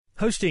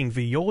Hosting for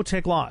Your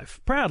Tech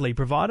Life, proudly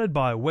provided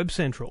by Web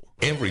Central.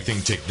 Everything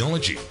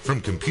technology, from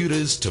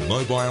computers to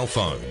mobile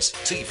phones,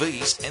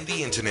 TVs and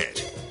the internet.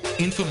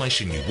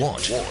 Information you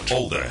want,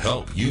 all the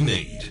help you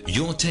need.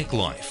 Your Tech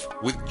Life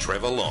with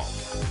Trevor Long.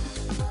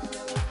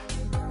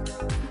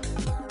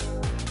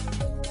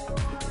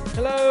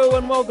 Hello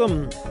and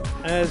welcome.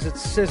 As it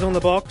says on the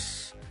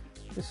box,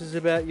 this is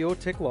about Your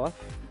Tech Life.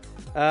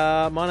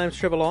 My name's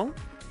Trevor Long,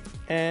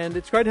 and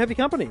it's great to have your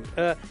company.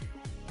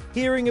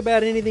 Hearing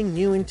about anything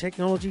new in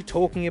technology,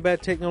 talking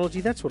about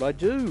technology, that's what I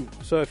do.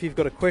 So if you've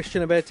got a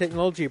question about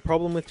technology, a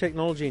problem with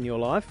technology in your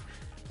life,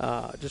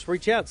 just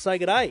reach out, say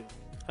g'day.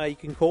 You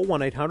can call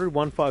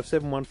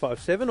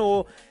 1-800-157-157,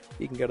 or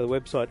you can go to the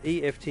website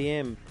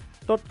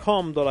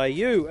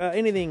eftm.com.au.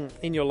 Anything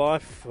in your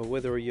life,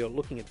 whether you're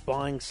looking at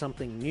buying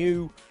something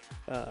new,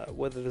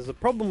 whether there's a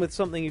problem with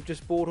something you've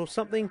just bought or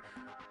something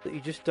that you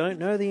just don't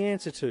know the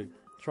answer to,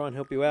 try and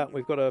help you out.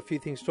 We've got a few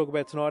things to talk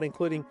about tonight,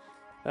 including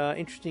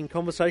interesting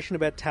conversation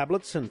about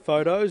tablets and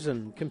photos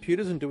and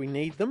computers and do we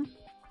need them,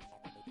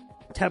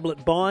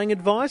 tablet buying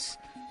advice,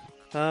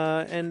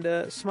 and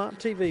smart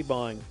TV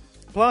buying.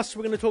 Plus,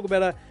 we're going to talk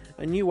about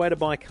a new way to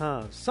buy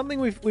cars, something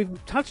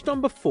we've touched on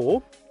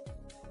before,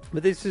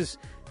 but this is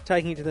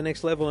taking it to the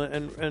next level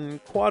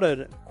and quite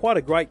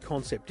a great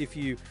concept if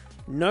you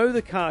know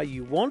the car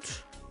you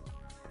want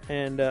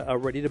and are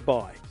ready to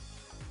buy.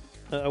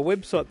 A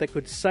website that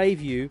could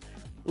save you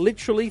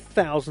literally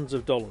thousands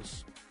of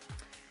dollars.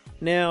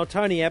 Now,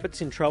 Tony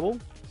Abbott's in trouble,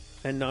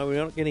 and no,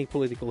 we're not getting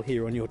political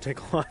here on Your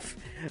Tech Life.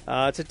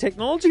 It's a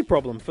technology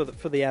problem for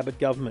the Abbott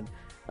government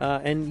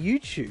and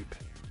YouTube.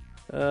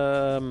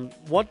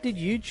 What did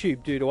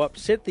YouTube do to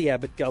upset the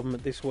Abbott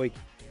government this week,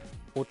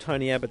 or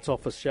Tony Abbott's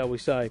office, shall we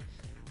say?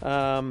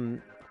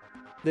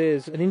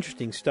 There's an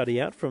interesting study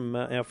out from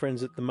our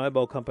friends at the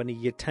mobile company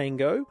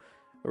Yatango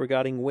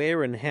regarding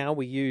where and how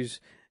we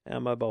use our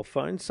mobile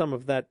phones. Some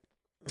of that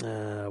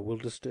will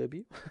disturb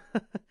you.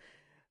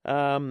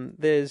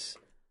 There's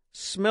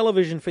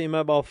smell-o-vision for your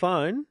mobile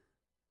phone.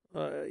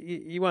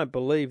 You won't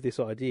believe this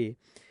idea.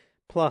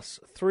 Plus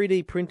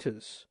 3D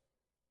printers.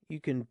 You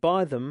can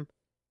buy them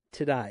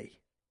today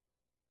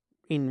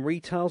in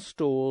retail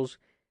stores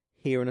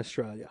here in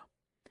Australia.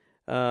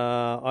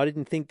 I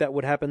didn't think that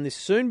would happen this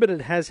soon, but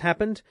it has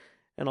happened,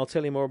 and I'll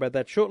tell you more about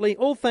that shortly.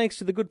 All thanks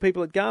to the good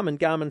people at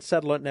Garmin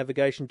Satellite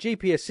Navigation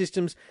GPS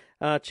systems.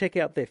 Check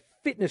out their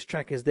fitness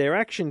trackers, their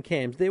action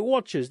cams, their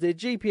watches, their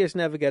GPS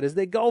navigators,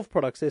 their golf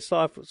products, their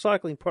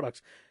cycling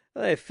products,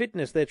 their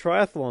fitness, their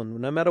triathlon.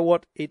 No matter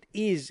what it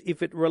is,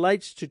 if it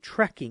relates to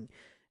tracking,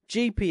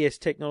 GPS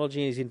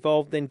technology is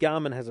involved, then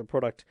Garmin has a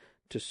product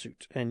to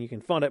suit. And you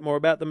can find out more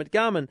about them at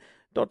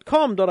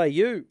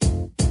garmin.com.au.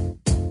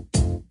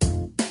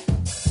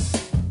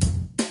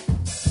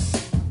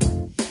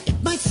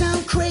 It might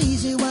sound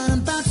crazy what I'm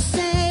about to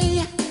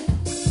say,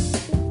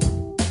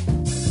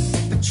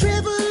 but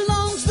Trevor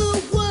Long's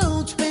the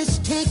world's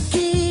best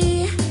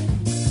techie.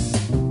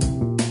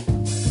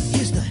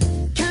 He's the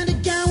kind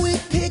of guy we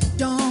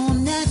picked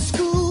on at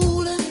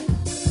school, and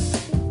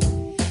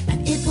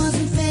it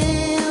wasn't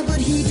fair, but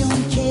he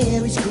don't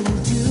care, he's cool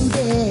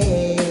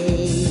today.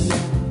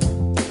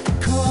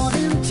 Call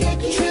him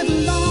Techy. Trevor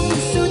Long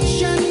is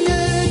such a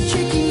nerd,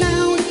 check him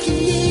out if you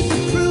need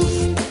the proof.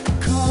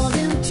 Call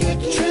him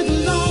Techy.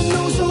 Trevor Long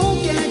knows all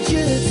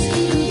gadgets,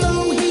 even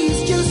though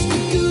he's just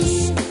a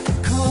goose.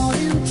 Call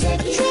him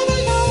Techy.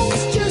 Trevor Long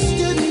is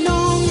just a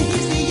nong,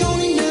 he's the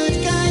only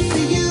nerd guy for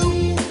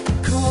you.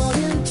 Call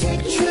him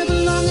Techy. Trevor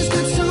Long has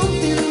got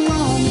something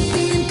wrong,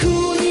 being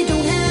cool, he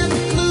don't have a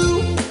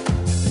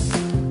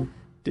clue.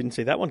 Didn't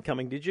see that one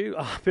coming, did you?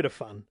 A bit of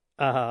fun.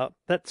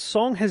 That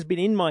song has been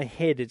in my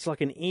head. It's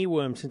like an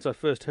earworm since I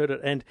first heard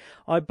it. And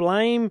I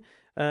blame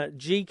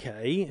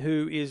GK,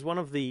 who is one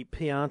of the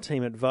PR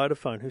team at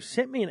Vodafone, who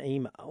sent me an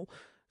email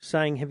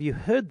saying, have you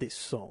heard this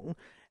song?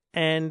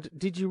 And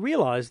did you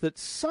realise that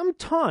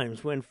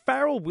sometimes when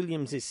Pharrell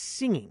Williams is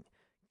singing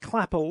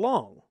Clap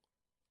Along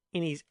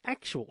in his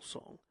actual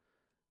song,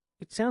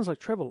 it sounds like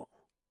Trevor Long?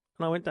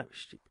 And I went, don't be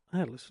stupid. I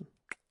had to listen.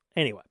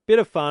 Anyway, bit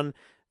of fun.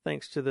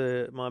 Thanks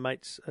to my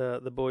mates,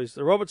 the boys,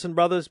 the Robertson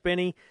brothers.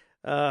 Benny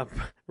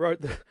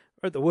wrote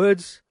the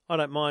words. I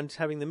don't mind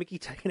having the Mickey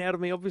taken out of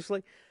me,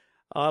 obviously.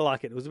 I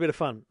like it. It was a bit of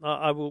fun.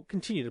 I will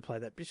continue to play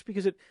that just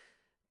because it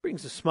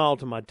brings a smile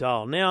to my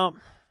dial. Now,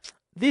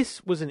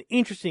 this was an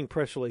interesting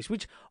press release,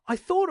 which I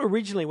thought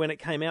originally when it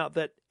came out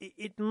that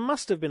it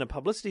must have been a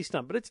publicity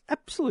stunt, but it's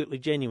absolutely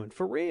genuine,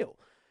 for real.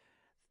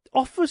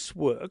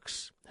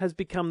 Officeworks has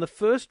become the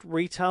first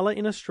retailer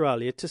in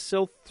Australia to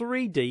sell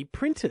 3D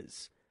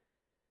printers.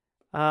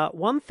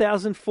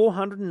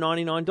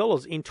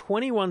 $1,499 in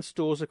 21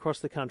 stores across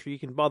the country. You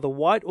can buy the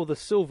white or the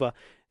silver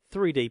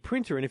 3D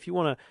printer, and if you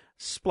want to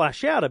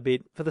splash out a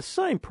bit for the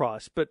same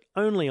price, but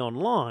only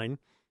online,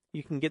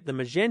 you can get the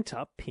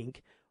magenta,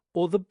 pink,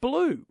 or the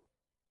blue.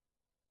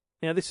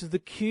 Now, this is the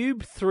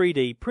Cube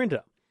 3D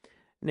printer.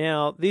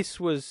 Now, this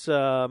was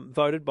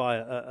voted by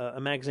a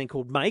magazine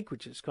called Make,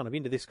 which is kind of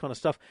into this kind of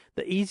stuff,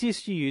 the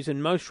easiest to use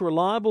and most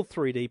reliable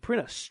 3D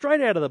printer. Straight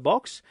out of the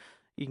box,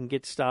 you can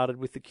get started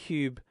with the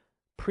Cube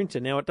printer.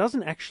 Now, it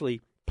doesn't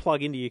actually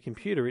plug into your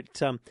computer.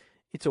 It's a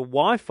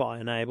Wi-Fi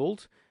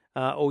enabled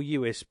or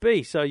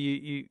USB. So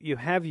you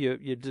have your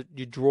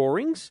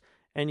drawings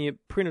and you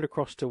print it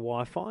across to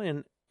Wi-Fi,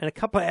 and a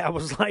couple of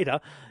hours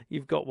later,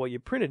 you've got what you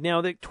printed.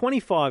 Now, the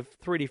 25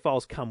 3D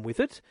files come with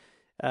it.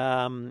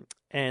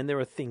 And there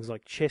are things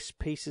like chess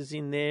pieces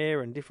in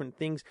there and different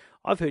things.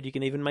 I've heard you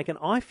can even make an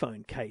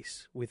iPhone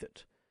case with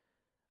it.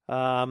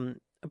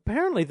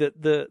 Apparently,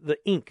 the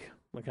ink,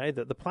 okay,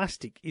 the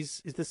plastic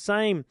is the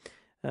same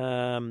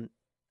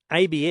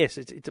ABS.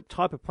 It's a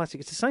type of plastic.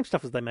 It's the same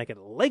stuff as they make a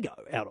Lego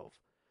out of.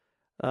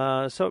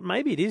 So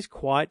maybe it is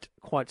quite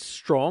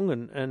strong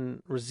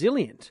and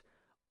resilient.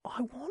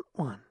 I want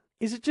one.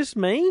 Is it just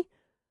me,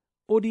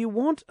 or do you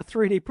want a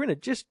 3D printer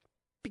just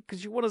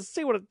because you want to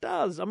see what it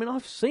does? I mean,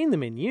 I've seen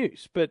them in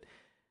use, but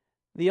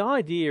the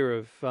idea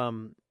of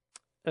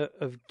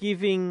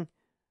giving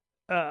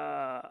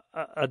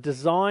a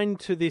design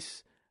to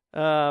this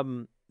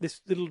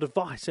this little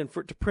device and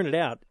for it to print it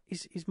out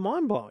is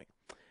mind blowing.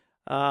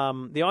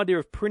 The idea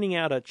of printing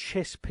out a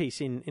chess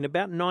piece in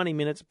about 90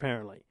 minutes,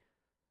 apparently.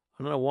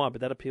 I don't know why, but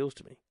that appeals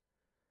to me.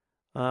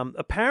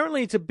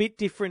 Apparently, it's a bit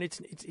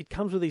different. It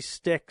comes with these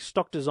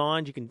stock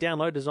designs. You can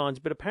download designs,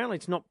 but apparently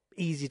it's not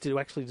easy to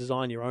actually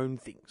design your own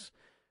things.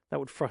 That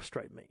would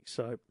frustrate me.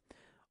 So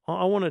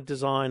I want to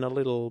design a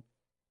little...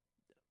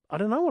 I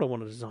don't know what I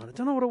want to design. I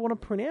don't know what I want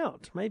to print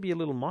out. Maybe a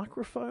little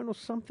microphone or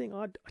something.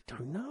 I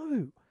don't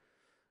know.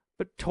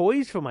 But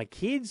toys for my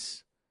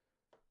kids?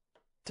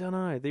 Don't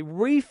know. The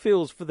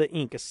refills for the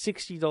ink are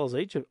 $60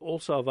 each. Are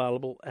also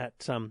available at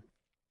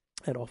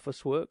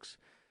Officeworks.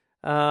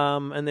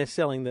 And they're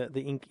selling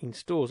the ink in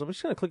stores. I'm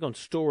just going to click on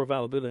store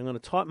availability. I'm going to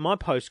type my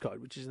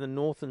postcode, which is the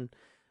northern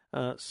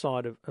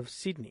side of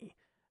Sydney.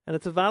 And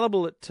it's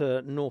available at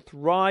North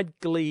Ryde,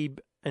 Glebe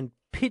and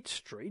Pitt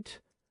Street.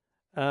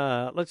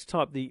 Let's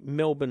type the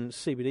Melbourne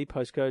CBD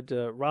postcode,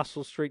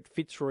 Russell Street,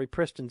 Fitzroy,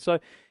 Preston. So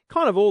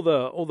kind of all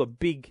the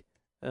biggest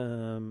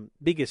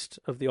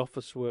of the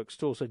Officeworks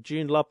stores. So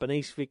Joondalup and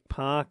Eastvic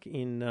Park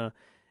in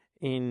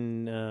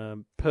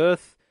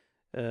Perth.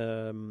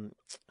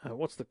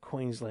 What's the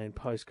Queensland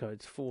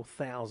postcodes?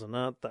 4,000,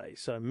 aren't they?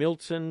 So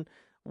Milton,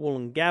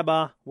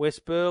 Wollongabba,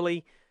 West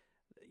Burleigh.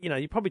 You know,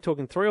 you're probably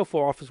talking 3 or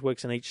 4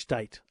 Officeworks in each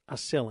state are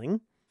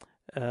selling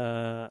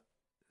the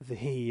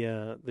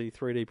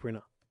 3D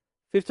printer.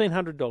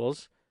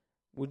 $1,500.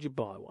 Would you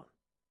buy one?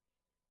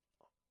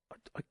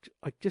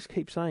 I just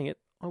keep saying it.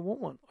 I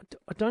want one.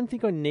 I don't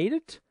think I need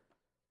it,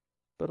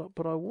 but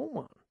I want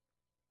one.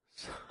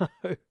 So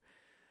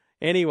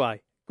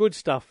anyway. Good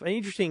stuff. An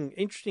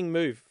interesting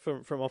move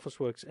from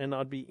Officeworks, and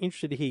I'd be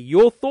interested to hear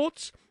your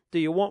thoughts. Do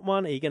you want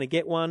one? Are you going to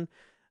get one?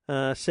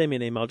 Send me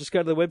an email. Just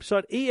go to the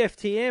website,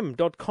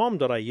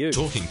 eftm.com.au.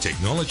 Talking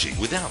technology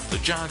without the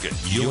jargon.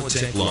 Your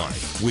Tech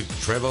Life with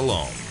Trevor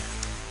Long.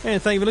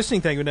 And thank you for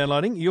listening. Thank you for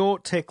downloading Your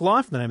Tech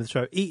Life, the name of the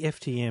show,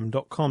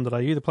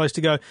 eftm.com.au, the place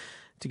to go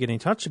to get in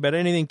touch about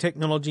anything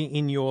technology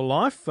in your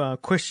life,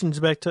 questions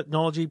about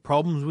technology,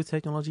 problems with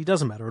technology,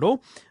 doesn't matter at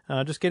all.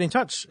 Just get in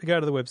touch. Go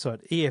to the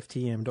website,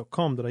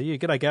 eftm.com.au.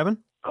 G'day, Gavin.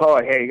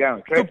 Hi, how you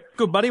going, Trev?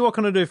 Good, buddy. What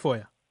can I do for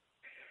you?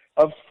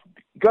 I've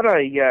got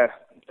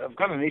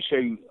an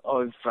issue.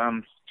 I've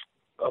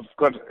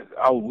got an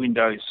old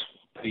Windows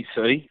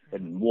PC,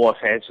 and wife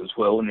has as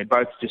well, and they're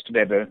both just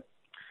about to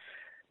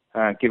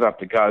give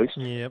up the ghost.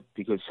 Yep.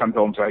 Because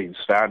sometimes they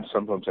start and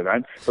sometimes they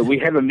don't. But we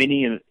have a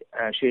Mini, and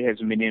she has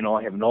a Mini, and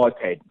I have an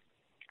iPad.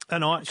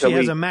 She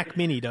has a Mac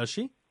Mini, does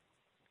she?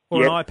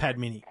 Or Yep. an iPad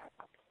Mini?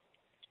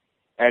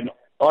 An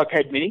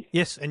iPad Mini.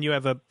 Yes, and you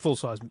have a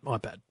full-size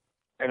iPad.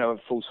 And a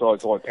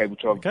full-size iPad,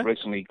 which I've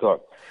recently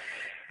got.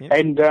 Yep.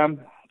 And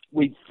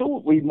we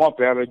thought we might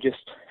be able to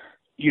just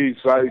use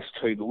those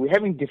two, but we're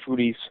having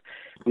difficulties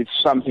with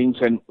some things.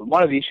 And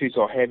one of the issues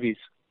I have is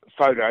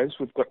photos.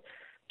 We've got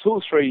 2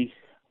 or 3,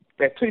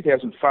 about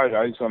 2,000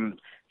 photos on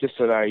just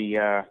at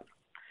a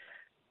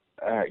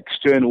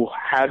external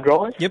hard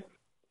drive. Yep.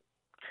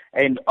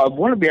 And I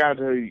want to be able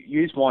to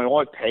use my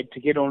iPad to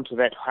get onto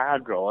that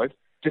hard drive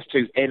just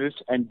to edit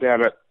and be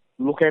able to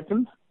look at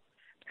them,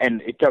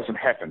 and it doesn't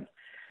happen.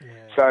 Yeah.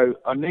 So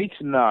I need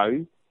to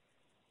know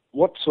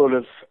what sort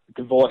of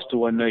device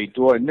do I need.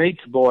 Do I need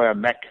to buy a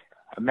Mac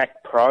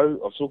Pro?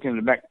 I was looking at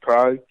a Mac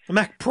Pro. A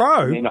Mac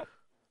Pro?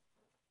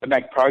 A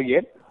Mac Pro,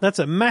 yeah. That's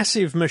a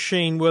massive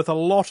machine worth a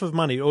lot of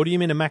money. Or do you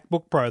mean a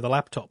MacBook Pro, the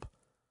laptop?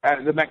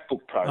 The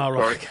MacBook Pro. Oh,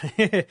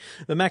 right.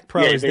 The Mac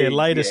Pro is their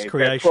latest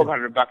creation.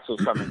 $1,200 or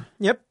something.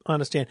 Yep, I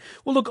understand.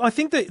 Well, look, I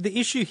think that the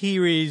issue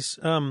here is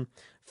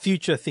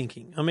future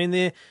thinking. I mean,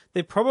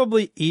 there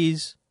probably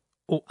is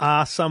or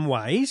are some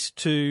ways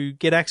to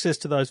get access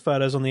to those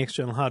photos on the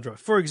external hard drive.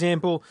 For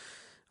example,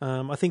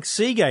 I think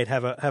Seagate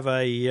have a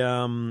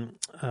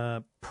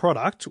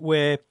product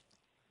where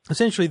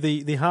essentially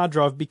the hard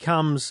drive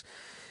becomes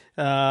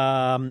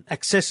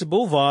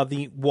accessible via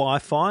the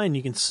Wi-Fi, and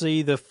you can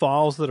see the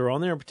files that are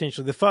on there and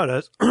potentially the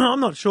photos. I'm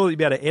not sure that you'll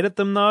be able to edit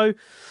them, though.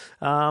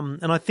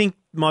 And I think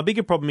my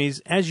bigger problem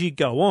is as you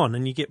go on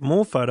and you get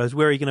more photos,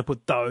 where are you going to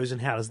put those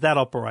and how does that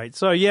operate?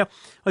 So, yeah,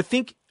 I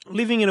think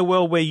living in a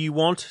world where you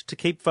want to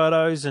keep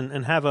photos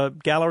and have a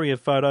gallery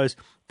of photos,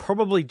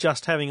 probably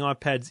just having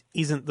iPads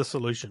isn't the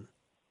solution.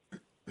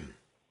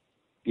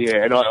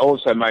 Yeah, and I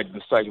also made the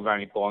mistake of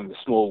only buying the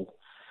smaller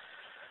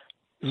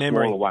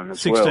one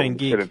as 16 well,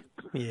 gig. instead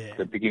of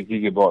the bigger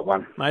gigabyte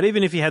one. Mate,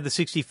 even if you had the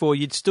 64,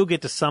 you'd still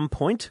get to some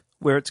point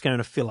where it's going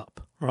to fill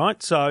up,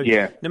 right? So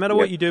no matter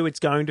what you do, it's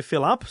going to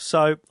fill up.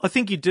 So I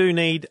think you do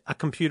need a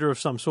computer of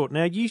some sort.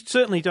 Now, you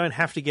certainly don't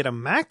have to get a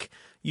Mac.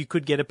 You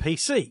could get a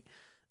PC.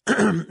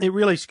 It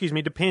really,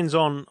 depends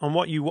on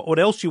what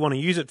else you want to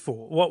use it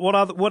for.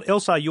 What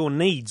else are your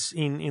needs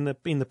in the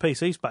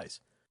PC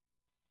space?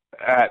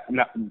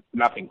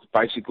 Nothing,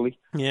 basically.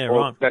 Yeah, well,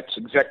 right. That's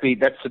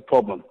the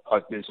problem.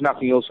 There's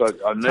nothing else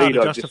I need.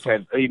 I just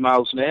have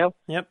emails now.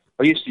 Yep.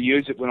 I used to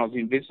use it when I was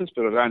in business,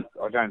 but I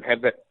don't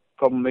have that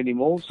problem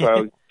anymore.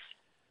 So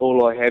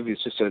all I have is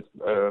just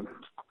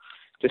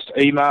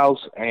emails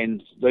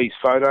and these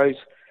photos.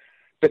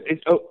 But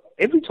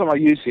every time I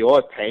use the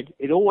iPad,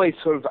 it always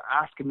sort of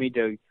asking me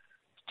to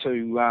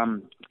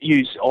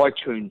use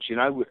iTunes,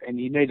 and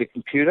you need a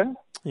computer.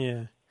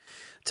 Yeah.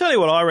 Tell you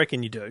what I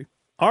reckon you do.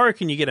 I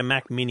reckon you get a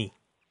Mac Mini.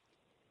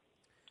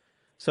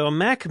 So a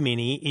Mac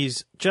Mini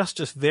is just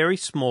a very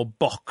small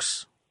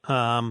box.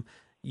 I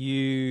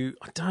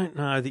don't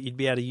know that you'd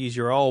be able to use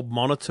your old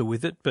monitor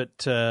with it,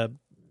 but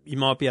you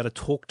might be able to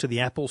talk to the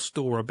Apple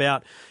store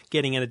about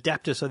getting an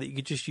adapter so that you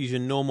could just use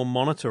your normal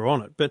monitor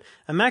on it. But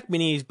a Mac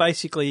Mini is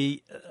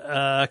basically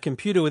a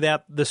computer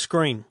without the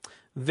screen.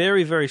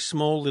 Very, very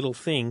small little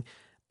thing,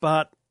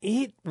 but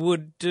it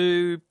would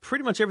do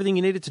pretty much everything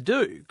you needed to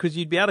do because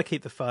you'd be able to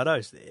keep the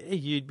photos there.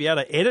 You'd be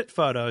able to edit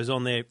photos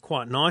on there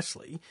quite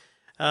nicely.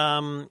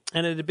 And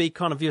it'd be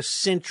kind of your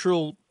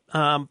central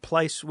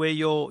place where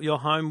your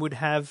home would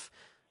have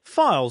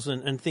files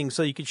and things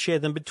so you could share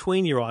them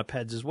between your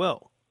iPads as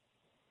well.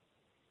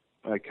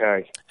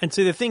 Okay. And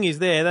see, the thing is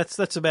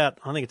that's about,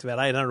 I think it's about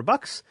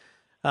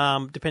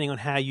 $800, depending on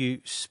how you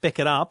spec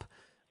it up.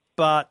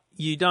 But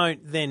you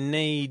don't then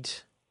need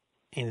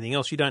anything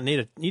else. You don't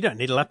need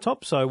a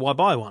laptop, so why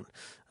buy one?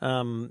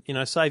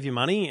 Save your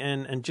money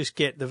and just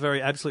get the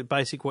very absolute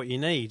basic what you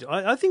need.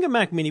 I think a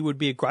Mac Mini would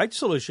be a great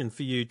solution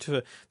for you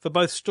for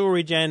both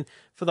storage and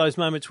for those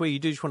moments where you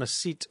do just want to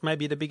sit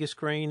maybe at a bigger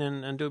screen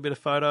and do a bit of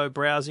photo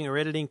browsing or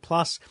editing.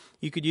 Plus,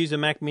 you could use a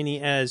Mac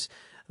Mini as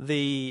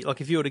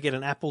if you were to get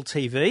an Apple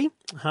TV,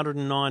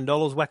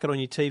 $109, whack it on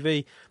your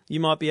TV, you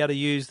might be able to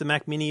use the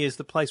Mac Mini as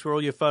the place where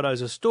all your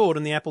photos are stored,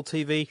 and the Apple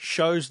TV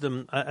shows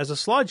them as a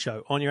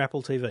slideshow on your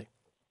Apple TV.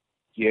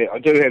 Yeah, I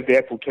do have the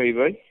Apple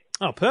TV.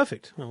 Oh,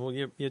 perfect. Well,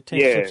 you're 10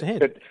 steps ahead.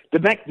 But the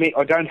Mac Mini,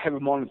 I don't have a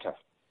monitor.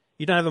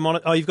 You don't have a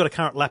monitor? Oh, you've got a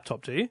current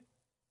laptop, do you?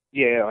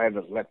 Yeah, I have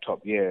a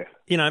laptop, yeah.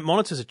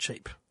 Monitors are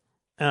cheap.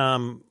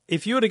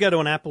 If you were to go to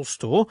an Apple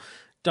store,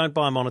 don't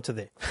buy a monitor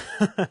there.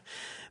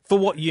 For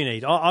what you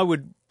need. I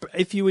would,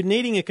 if you were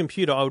needing a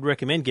computer, I would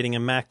recommend getting a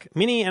Mac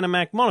Mini and a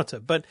Mac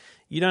monitor, but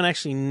you don't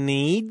actually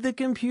need the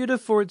computer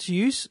for its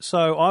use,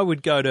 so I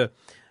would go to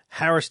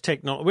Harris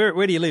Technology.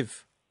 Where do you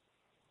live?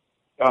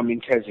 I'm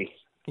in Tassie.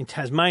 In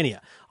Tasmania.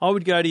 I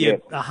would go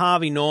to a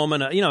Harvey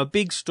Norman, a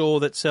big store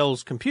that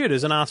sells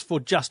computers and ask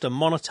for just a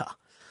monitor.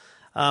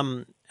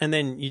 And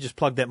then you just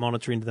plug that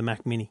monitor into the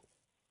Mac Mini.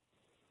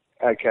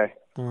 Okay.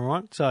 All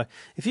right. So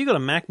if you've got a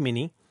Mac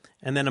Mini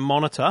and then a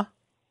monitor,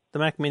 the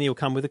Mac Mini will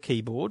come with a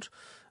keyboard.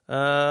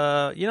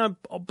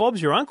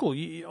 Bob's your uncle.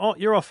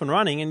 You're off and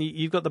running, and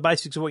you've got the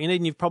basics of what you need,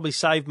 and you've probably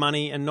saved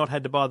money and not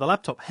had to buy the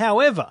laptop.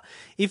 However,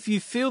 if you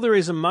feel there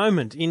is a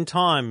moment in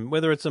time,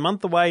 whether it's a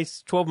month away,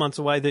 12 months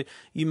away, that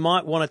you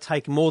might want to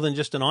take more than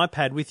just an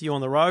iPad with you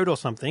on the road or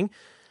something,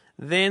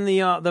 then the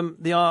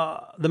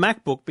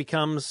MacBook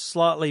becomes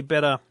slightly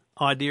better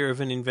idea of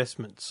an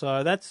investment.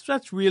 So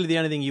that's really the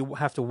only thing you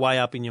have to weigh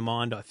up in your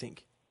mind, I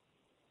think.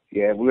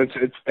 Yeah, well,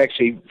 it's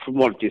actually, from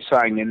what you're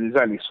saying, and there's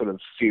only sort of a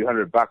few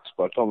 $100 by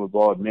the time I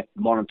buy a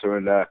monitor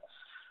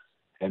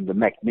and the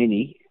Mac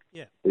Mini.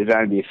 Yeah. There's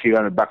only a few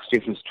 $100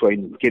 difference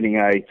between getting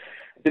a...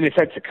 Then if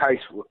that's the case,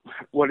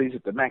 what is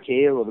it, the Mac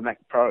Air or the Mac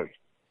Pro?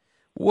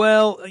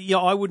 Well, yeah,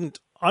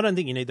 I don't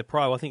think you need the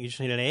Pro. I think you just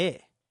need an Air.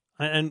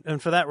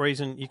 And for that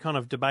reason, you're kind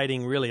of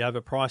debating really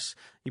over price.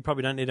 You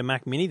probably don't need a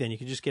Mac Mini then. You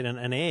could just get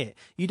an Air.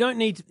 You don't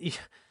need...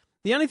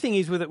 The only thing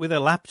is with a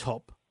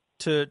laptop...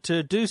 To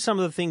do some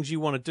of the things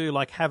you want to do,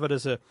 like have it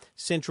as a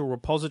central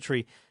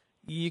repository,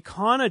 you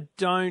kind of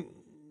don't.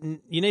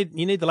 You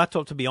need the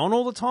laptop to be on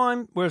all the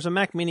time, whereas a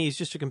Mac Mini is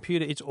just a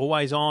computer. It's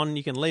always on.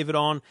 You can leave it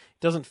on. It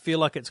doesn't feel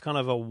like it's kind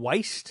of a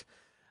waste.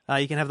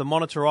 You can have the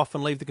monitor off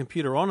and leave the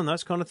computer on and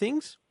those kind of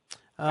things.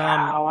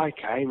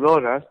 Okay,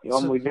 righto.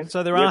 I'm with you.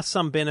 So there are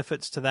some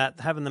benefits to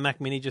that. Having the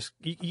Mac Mini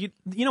you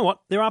know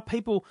what? There are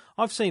people,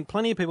 I've seen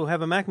plenty of people who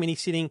have a Mac Mini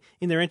sitting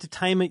in their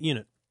entertainment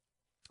unit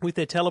with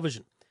their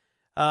television.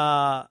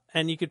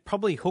 and you could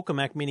probably hook a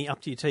Mac Mini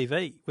up to your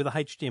TV with a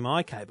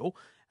HDMI cable.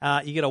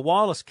 You get a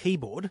wireless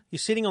keyboard. You're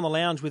sitting on the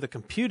lounge with a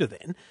computer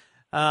then,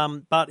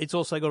 but it's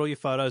also got all your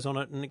photos on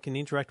it, and it can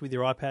interact with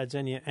your iPads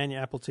and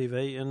your Apple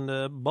TV,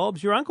 and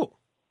Bob's your uncle.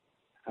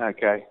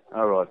 Okay,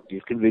 all right.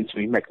 You've convinced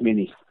me, Mac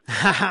Mini.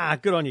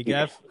 Good on you,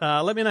 Gav.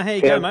 Let me know how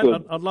you go, mate.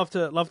 Good. I'd love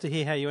to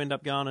hear how you end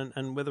up going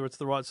and whether it's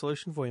the right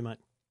solution for you, mate.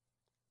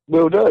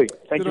 Will do.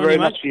 Thank Good you on very you,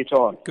 much mate. for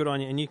your time. Good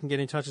on you, and you can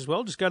get in touch as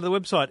well. Just go to the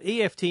website,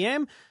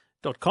 eftm.com.au.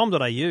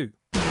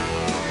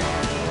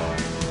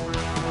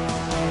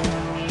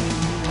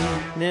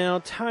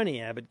 Now,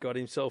 Tony Abbott got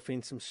himself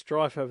in some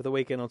strife over the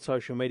weekend on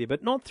social media,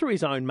 but not through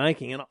his own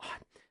making, and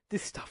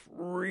this stuff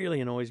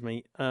really annoys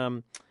me.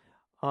 I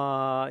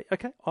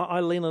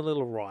lean a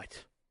little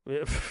right.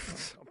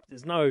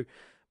 There's no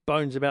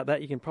bones about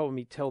that. You can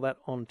probably tell that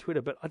on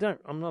Twitter, but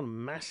I'm not a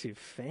massive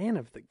fan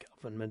of the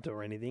government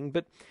or anything,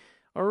 but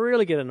I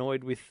really get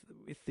annoyed with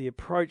the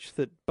approach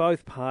that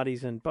both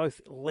parties and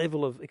both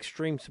level of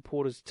extreme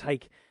supporters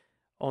take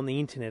on the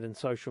internet and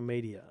social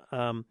media.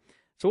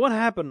 So what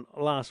happened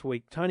last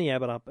week, Tony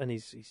Abbott up in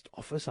his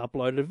office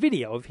uploaded a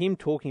video of him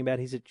talking about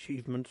his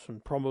achievements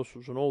and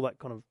promises and all that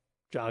kind of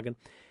jargon,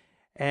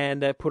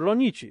 and put it on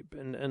YouTube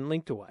and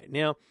linked away.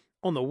 Now,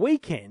 on the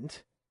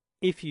weekend,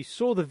 if you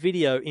saw the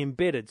video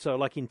embedded, so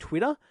like in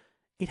Twitter,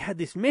 it had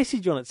this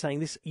message on it saying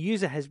this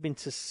user has been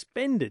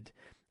suspended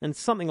and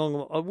something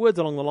words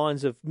along the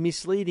lines of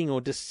misleading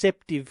or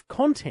deceptive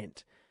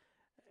content.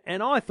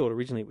 And I thought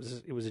originally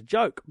it was a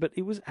joke, but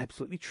it was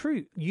absolutely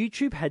true.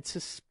 YouTube had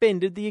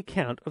suspended the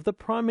account of the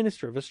Prime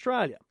Minister of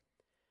Australia.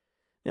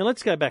 Now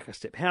let's go back a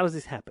step. How does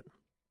this happen?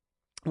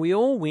 We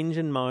all whinge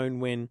and moan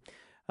when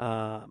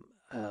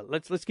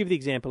let's give the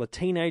example: a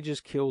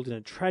teenager's killed in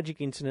a tragic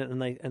incident,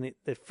 and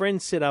their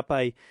friends set up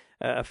a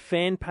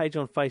fan page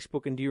on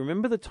Facebook. And do you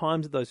remember the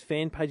times that those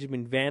fan pages have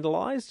been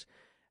vandalised?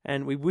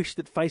 And we wish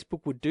that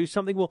Facebook would do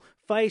something. Well,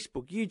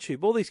 Facebook,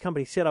 YouTube, all these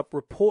companies set up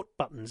report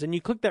buttons, and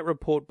you click that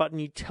report button,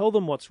 you tell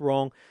them what's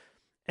wrong,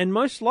 and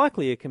most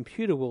likely a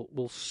computer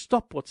will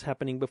stop what's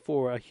happening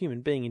before a human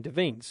being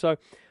intervenes. So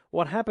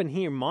what happened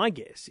here, my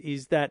guess,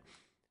 is that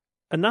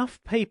enough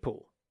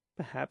people,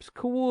 perhaps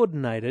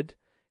coordinated,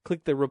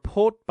 clicked the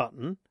report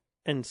button,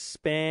 and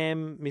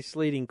spam,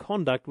 misleading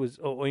conduct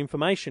or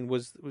information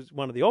was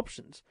one of the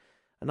options.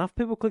 Enough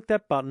people clicked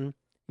that button,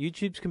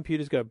 YouTube's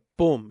computers go,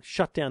 boom,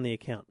 shut down the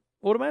account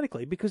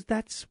automatically, because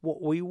that's what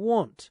we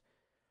want.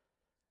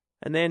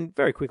 And then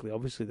very quickly,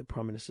 obviously, the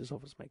Prime Minister's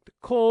office make the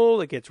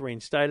call, it gets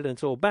reinstated, and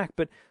it's all back.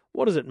 But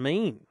what does it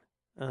mean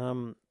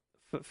for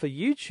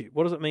YouTube?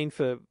 What does it mean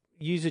for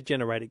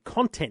user-generated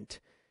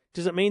content?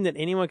 Does it mean that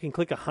anyone can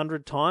click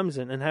 100 times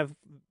and have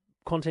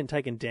content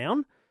taken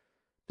down?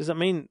 Does it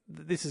mean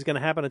that this is going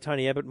to happen to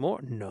Tony Abbott more?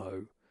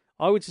 No.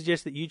 I would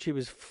suggest that YouTube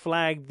has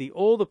flagged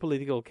all the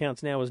political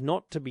accounts now as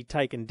not to be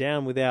taken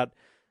down without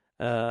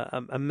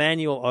a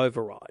manual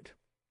override.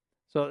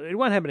 So it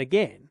won't happen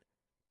again.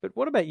 But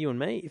what about you and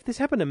me? If this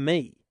happened to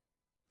me,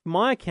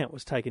 my account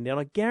was taken down,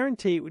 I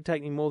guarantee it would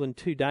take me more than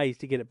 2 days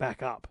to get it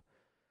back up.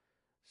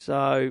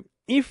 So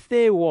if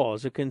there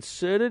was a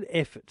concerted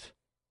effort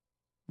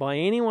by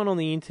anyone on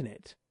the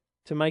internet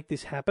to make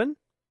this happen,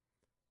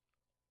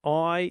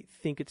 I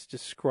think it's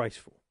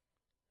disgraceful.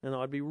 And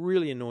I'd be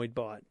really annoyed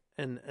by it.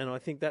 And I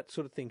think that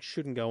sort of thing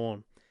shouldn't go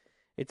on.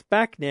 It's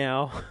back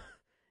now.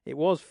 It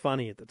was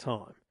funny at the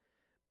time.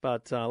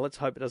 But let's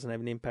hope it doesn't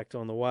have an impact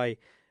on the way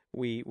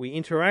we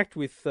interact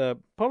with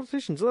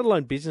politicians, let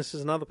alone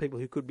businesses and other people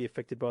who could be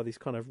affected by this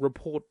kind of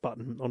report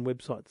button on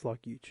websites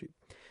like YouTube.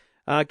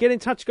 Get in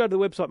touch, go to the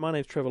website. My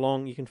name's Trevor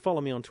Long. You can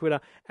follow me on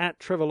Twitter at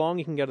Trevor Long.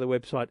 You can go to the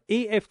website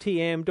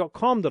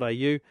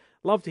eftm.com.au.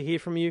 Love to hear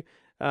from you.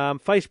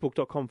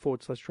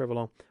 Facebook.com/Trevor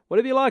Long.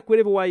 Whatever you like,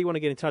 whatever way you want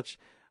to get in touch,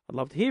 I'd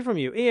love to hear from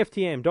you.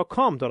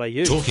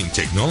 eftm.com.au. Talking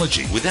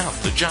technology without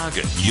the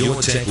jargon.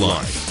 Your Tech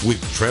Life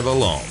with Trevor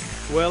Long.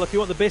 Well, if you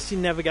want the best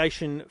in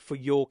navigation for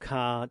your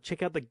car,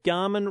 check out the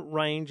Garmin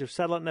range of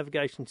satellite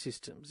navigation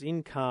systems,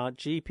 in-car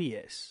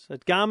GPS,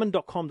 at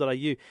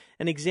garmin.com.au.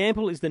 An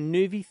example is the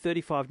Nuvi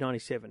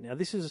 3597. Now,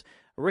 this is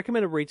a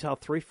recommended retail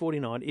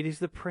 $349. It is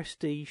the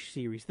Prestige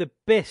series, the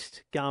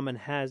best Garmin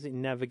has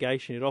in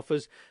navigation. It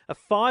offers a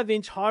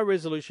 5-inch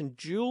high-resolution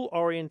dual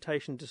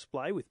orientation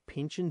display with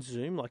pinch and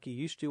zoom like you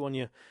used to on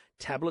your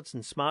tablets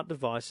and smart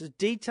devices,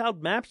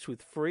 detailed maps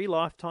with free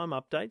lifetime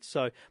updates,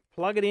 so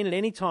plug it in at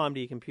any time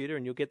to your computer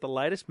and you'll get the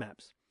latest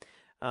maps.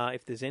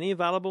 If there's any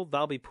available,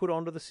 they'll be put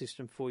onto the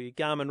system for you.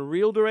 Garmin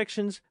Real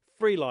Directions,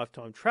 free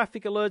lifetime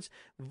traffic alerts,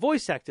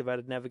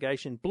 voice-activated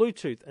navigation,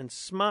 Bluetooth and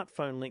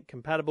smartphone link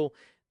compatible.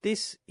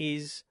 This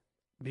is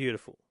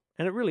beautiful.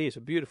 And it really is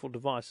a beautiful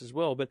device as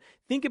well. But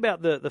think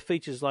about the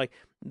features like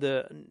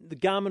the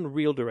Garmin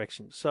Real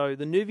Directions. So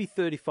the Nuvi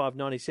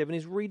 3597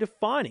 is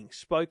redefining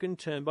spoken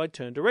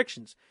turn-by-turn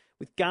directions.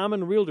 With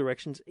Garmin Real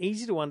Directions,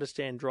 easy to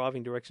understand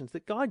driving directions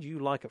that guide you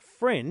like a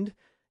friend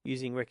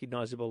using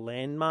recognisable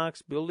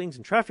landmarks, buildings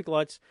and traffic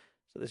lights,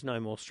 so there's no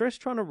more stress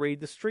trying to read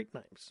the street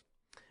names.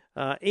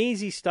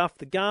 Easy stuff.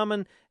 The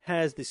Garmin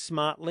has this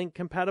Smart Link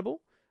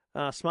compatible.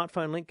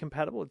 Smartphone Link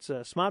compatible.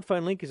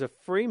 Smartphone Link is a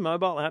free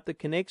mobile app that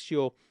connects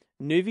your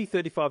Nuvi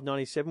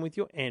 3597 with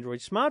your Android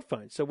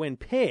smartphone. So when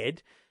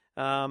paired,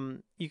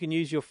 you can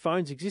use your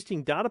phone's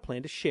existing data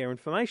plan to share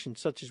information,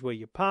 such as where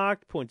you're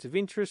parked, points of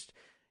interest,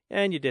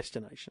 and your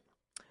destination.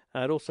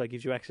 It also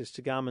gives you access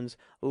to Garmin's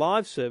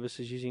live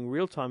services using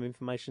real-time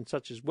information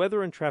such as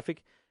weather and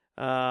traffic.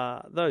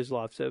 Those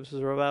live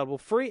services are available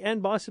free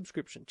and by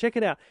subscription. Check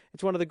it out.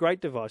 It's one of the great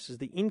devices,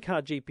 the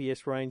in-car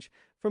GPS range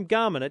from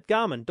Garmin at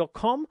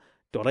garmin.com.au.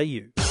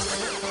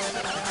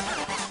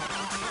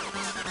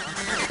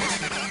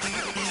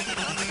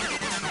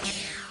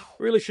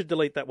 Really should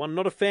delete that one.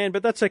 Not a fan,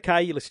 but that's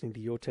okay. You're listening to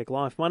Your Tech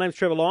Life. My name's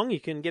Trevor Long. You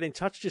can get in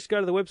touch. Just go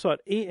to the website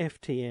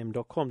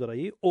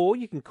eftm.com.au or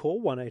you can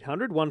call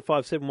 1800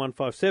 157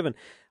 157.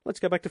 Let's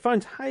go back to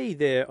phones. Hey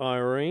there,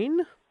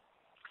 Irene.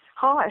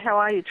 Hi, how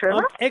are you,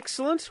 Trevor?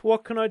 Excellent.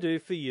 What can I do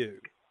for you?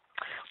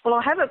 Well,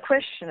 I have a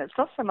question. It's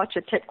not so much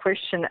a tech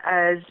question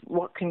as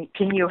what can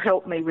you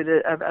help me with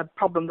a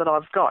problem that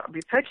I've got.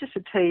 We purchased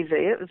a TV.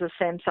 It was a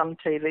Samsung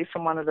TV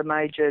from one of the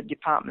major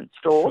department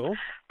stores. Sure.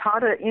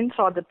 Part of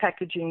inside the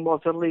packaging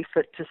was a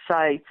leaflet to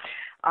say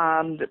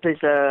that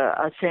there's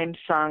a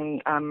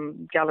Samsung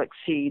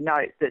Galaxy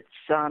Note that's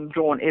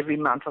drawn every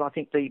month, and I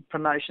think the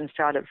promotion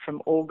started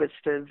from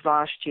August of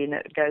last year and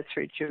it goes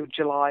through to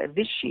July of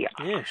this year.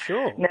 Yeah,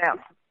 sure. Now,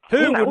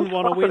 who wouldn't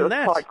want to win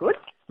that? Quite good.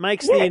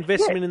 Makes the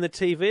investment in the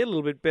TV a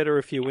little bit better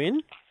if you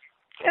win.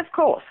 Of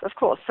course.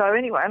 So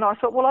anyway, and I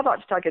thought, well, I'd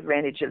like to take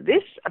advantage of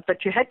this,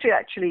 but you had to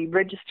actually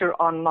register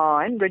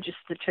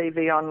the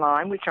TV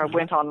online, which I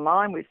went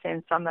online with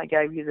Samsung. They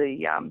gave you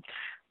the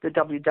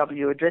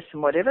WW address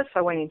and whatever, so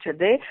I went into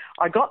there.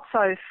 I got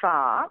so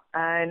far,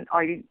 and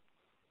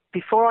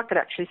before I could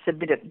actually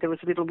submit it, there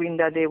was a little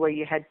window there where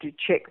you had to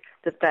check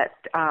that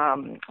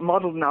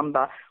model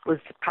number was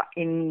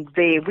in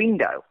their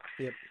window.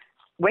 Yep.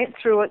 Went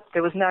through it,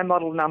 there was no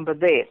model number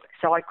there,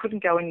 so I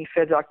couldn't go any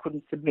further, I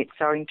couldn't submit.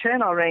 So in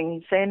turn I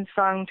rang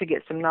Samsung to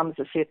get some numbers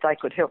to see if they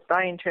could help.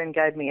 They in turn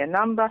gave me a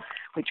number,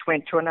 which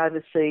went to an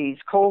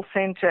overseas call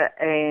centre,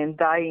 and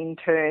they in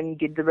turn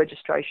did the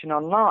registration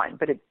online.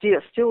 But it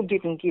still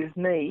didn't give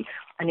me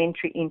an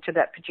entry into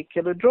that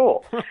particular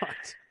draw.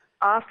 Right.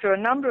 After a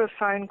number of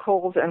phone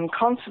calls and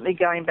constantly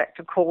going back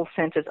to call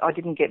centres, I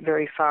didn't get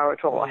very far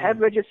at all. I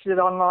have registered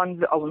online,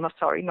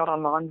 not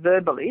online,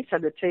 verbally, so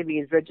the TV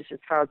is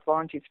registered as far as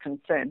warranty is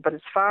concerned. But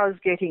as far as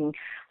getting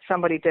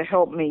somebody to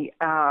help me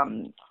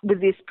with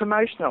this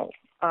promotional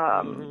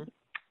Samsung,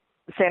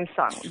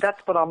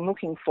 that's what I'm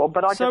looking for.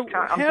 But I just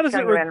can't. I'm just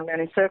going round and round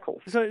in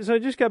circles. So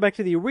just go back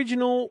to the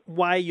original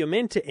way you're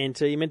meant to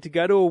enter. You're meant to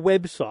go to a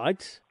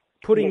website,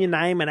 put in your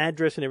name and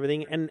address and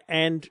everything,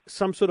 and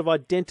some sort of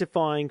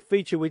identifying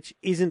feature which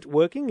isn't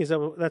working.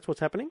 That's what's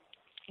happening?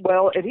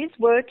 Well, it is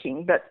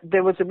working, but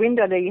there was a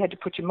window there you had to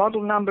put your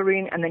model number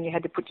in, and then you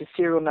had to put your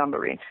serial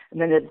number in. And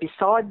then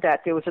beside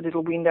that, there was a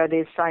little window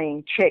there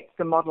saying check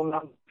the model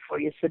number before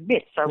you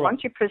submit. So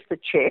once you press the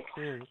check,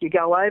 you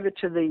go over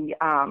to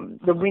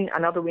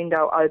another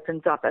window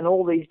opens up, and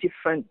all these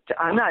different,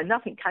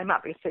 nothing came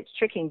up. It says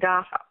checking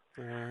data.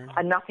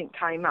 And nothing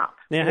came up.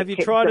 Now, have you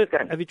tried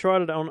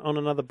it on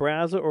another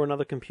browser or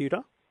another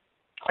computer?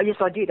 Oh, yes,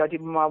 I did. I did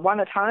my one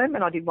at home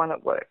and I did one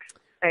at work.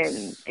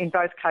 And in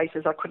both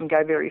cases, I couldn't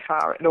go very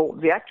far at all.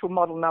 The actual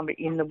model number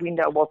in the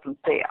window wasn't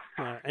there.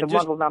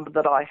 Model number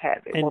that I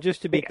have. And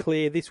just to be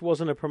clear, this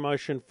wasn't a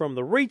promotion from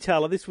the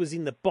retailer. This was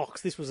in the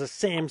box. This was a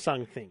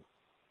Samsung thing.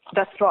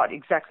 That's right,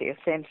 exactly, a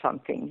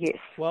Samsung thing, yes.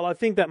 Well, I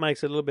think that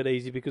makes it a little bit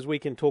easy because we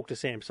can talk to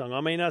Samsung.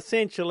 I mean,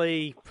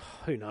 essentially,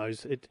 who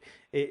knows?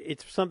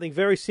 It's something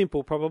very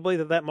simple, probably,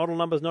 that model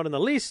number's not in the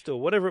list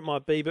or whatever it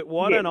might be. But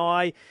why don't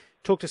I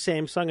talk to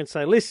Samsung and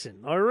say,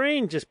 listen,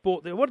 Irene just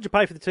bought... What did you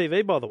pay for the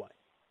TV, by the way?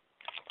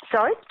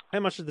 Sorry?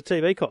 How much did the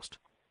TV cost?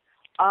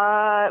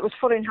 It was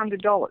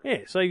 $1,400. Yeah,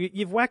 so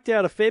you've whacked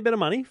out a fair bit of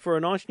money for a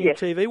nice new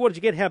TV. What did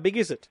you get? How big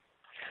is it?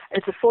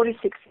 It's a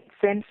 46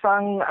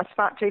 Samsung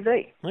Smart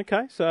TV.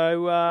 Okay,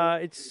 so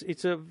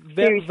it's a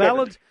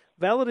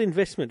valid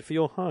investment for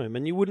your home,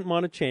 and you wouldn't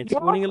mind a chance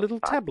of winning a little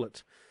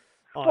tablet.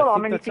 Well, I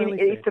mean,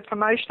 if the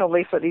promotional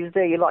leaflet is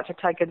there, you like to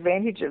take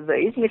advantage of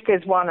these. And if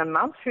there's one a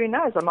month, who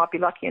knows? I might be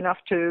lucky enough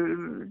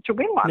to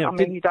win one. Now,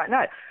 you don't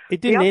know. It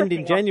didn't end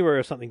in January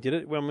or something, did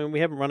it? Well, I mean, we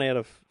haven't run out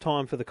of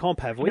time for the comp,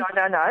 have we?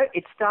 No.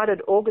 It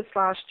started August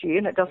last year,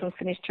 and it doesn't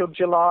finish till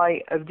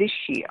July of this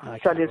year. Okay,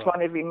 so there's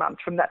one every month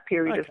from that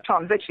period of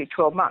time, virtually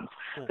 12 months.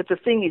 Yeah. But the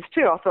thing is,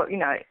 too, I thought,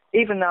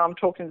 even though I'm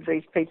talking to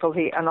these people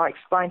here and I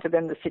explained to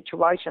them the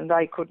situation,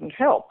 they couldn't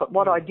help. But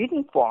what I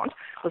didn't want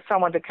was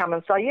someone to come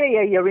and say,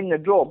 yeah, you're in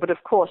the draw. But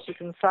of course you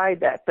can say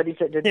that, but is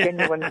it a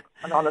genuine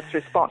and honest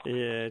response?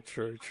 Yeah,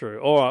 true.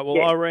 All right,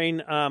 well,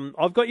 Irene,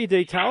 I've got your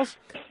details.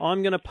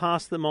 I'm going to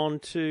pass them on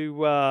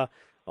to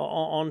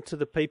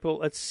the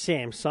people at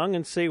Samsung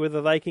and see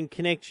whether they can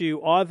connect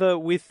you either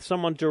with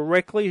someone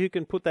directly who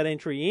can put that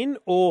entry in,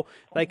 or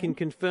they can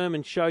confirm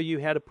and show you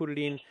how to put it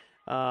in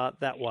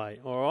that way.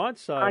 All right.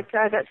 So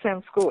okay, that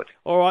sounds good.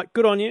 All right,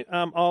 good on you.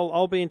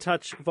 I'll be in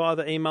touch via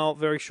the email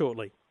very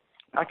shortly.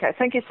 Okay,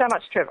 thank you so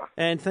much, Trevor.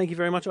 And thank you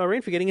very much,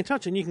 Irene, for getting in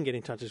touch. And you can get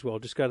in touch as well.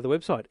 Just go to the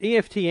website,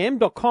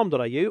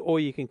 eftm.com.au, or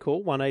you can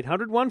call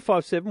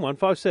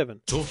 1-800-157-157.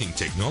 Talking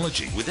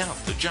technology without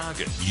the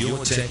jargon.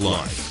 Your Tech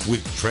Life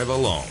with Trevor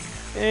Long.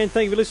 And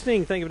thank you for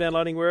listening. Thank you for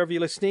downloading wherever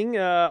you're listening.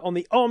 On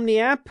the Omni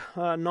app,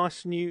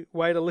 nice new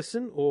way to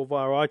listen, or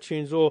via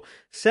iTunes or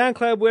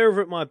SoundCloud,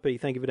 wherever it might be.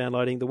 Thank you for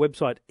downloading the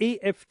website,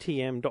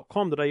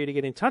 eftm.com.au, to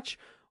get in touch.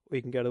 Or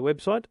you can go to the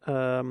website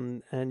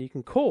and you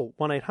can call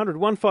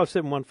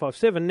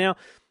 1-800-157-157. Now,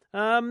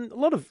 a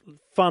lot of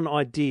fun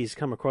ideas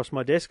come across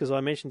my desk, as I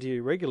mentioned to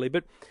you regularly,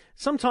 but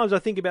sometimes I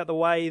think about the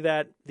way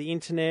that the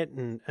internet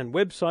and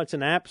websites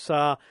and apps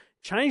are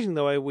changing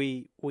the way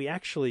we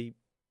actually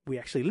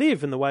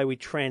live and the way we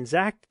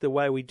transact, the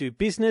way we do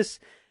business.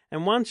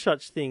 And one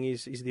such thing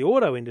is the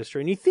auto industry.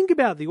 And you think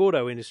about the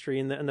auto industry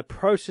and the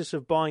process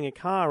of buying a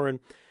car, and,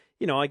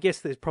 you know, I guess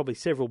there's probably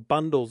several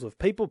bundles of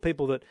people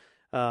that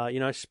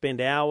spend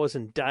hours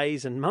and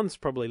days and months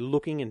probably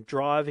looking and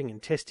driving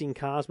and testing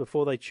cars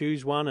before they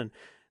choose one, and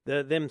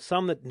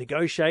some that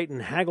negotiate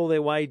and haggle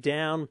their way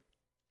down.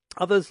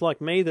 Others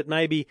like me that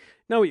maybe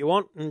know what you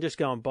want and just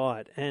go and buy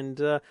it. And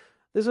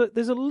there's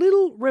a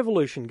little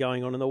revolution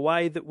going on in the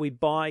way that we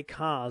buy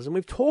cars, and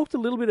we've talked a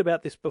little bit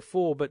about this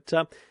before, but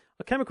I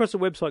came across a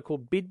website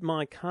called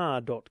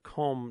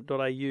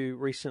BidMyCar.com.au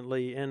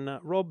recently, and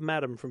Rob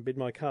Madam from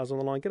BidMyCar's on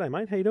the line. G'day,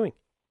 mate. How you doing?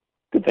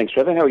 Good, thanks,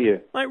 Trevor. How are you?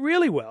 Mate,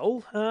 really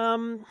well.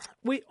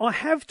 I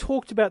have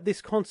talked about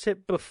this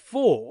concept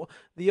before,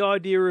 the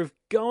idea of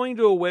going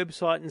to a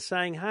website and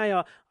saying, hey,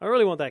 I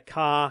really want that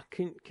car.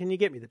 Can you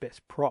get me the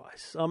best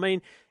price? I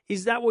mean,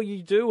 is that what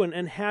you do,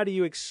 and how do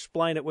you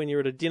explain it when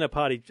you're at a dinner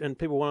party and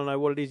people want to know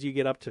what it is you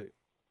get up to?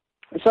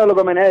 So, look,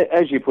 I mean,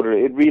 as you put it,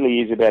 it really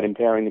is about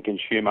empowering the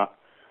consumer.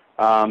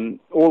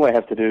 All they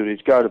have to do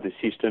is go to the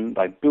system,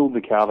 they build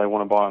the car they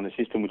want to buy on the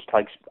system, which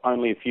takes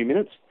only a few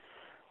minutes.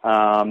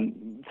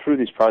 Through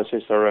this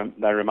process,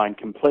 they remain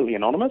completely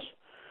anonymous.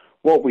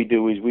 What we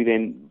do is we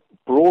then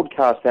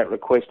broadcast that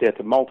request out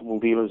to multiple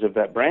dealers of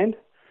that brand.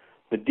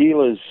 The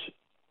dealers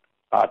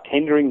are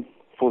tendering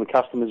for the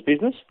customer's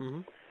business.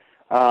 Mm-hmm.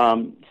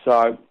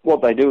 So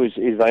what they do is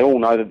they all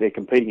know that they're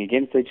competing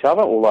against each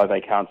other, although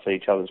they can't see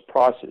each other's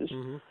prices.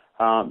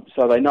 Mm-hmm.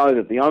 So they know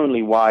that the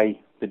only way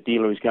the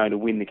dealer is going to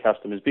win the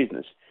customer's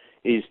business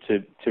is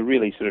to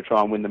really sort of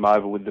try and win them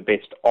over with the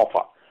best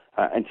offer.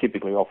 And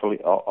typically,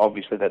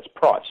 obviously, that's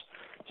price.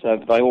 So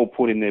they all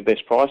put in their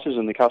best prices,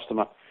 and the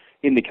customer,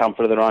 in the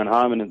comfort of their own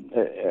home and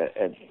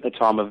at the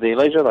time of their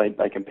leisure,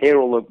 they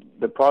compare all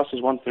the prices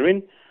once they're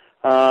in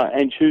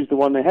and choose the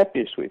one they're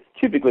happiest with.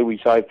 Typically, we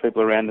save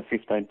people around the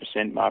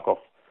 15% mark off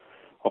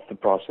the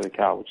price of the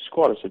car, which is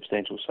quite a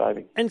substantial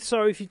saving. And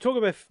so if you talk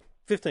about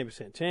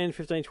 15%, 10,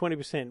 15,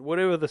 20%,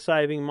 whatever the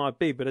saving might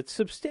be, but it's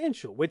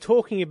substantial. We're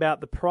talking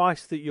about the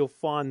price that you'll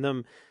find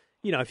them.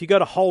 You know, if you go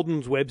to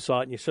Holden's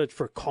website and you search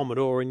for a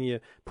Commodore and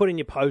you put in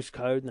your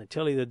postcode and they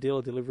tell you the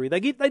dealer delivery,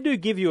 they do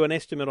give you an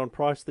estimate on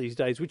price these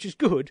days, which is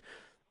good.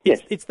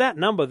 Yes. It's that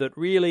number that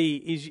really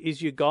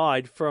is your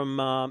guide from,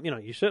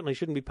 you certainly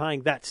shouldn't be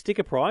paying that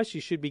sticker price. You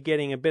should be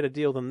getting a better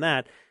deal than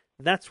that.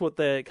 That's what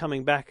they're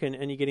coming back and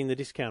you're getting the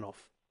discount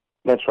off.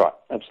 That's right,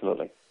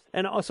 absolutely.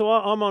 And so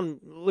I'm on,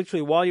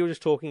 literally, while you were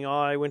just talking,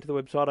 I went to the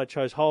website, I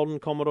chose Holden,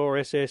 Commodore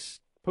SS,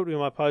 put in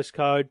my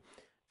postcode,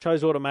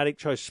 chose automatic,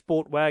 chose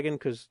Sport Wagon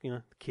because,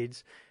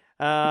 kids.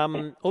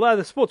 Although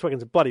the Sports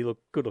Wagon's a bloody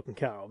good-looking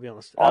car, I'll be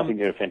honest. I think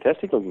they're a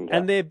fantastic-looking car.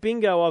 And their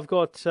bingo, I've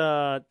got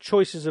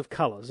choices of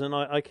colours, and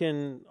I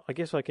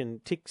guess I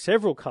can tick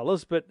several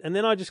colours, and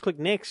then I just click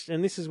next,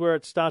 and this is where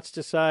it starts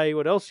to say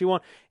what else you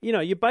want.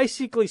 You're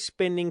basically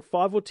spending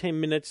 5 or 10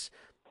 minutes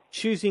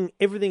choosing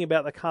everything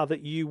about the car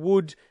that you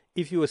would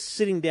if you were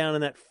sitting down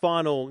in that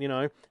final,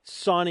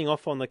 signing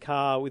off on the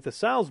car with the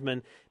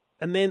salesman.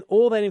 And then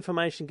all that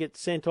information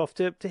gets sent off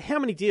to how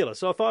many dealers?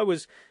 So if I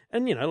was,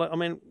 and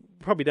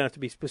probably don't have to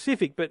be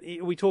specific, but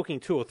are we talking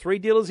 2 or 3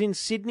 dealers in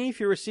Sydney if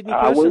you're a Sydney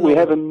person? We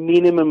have a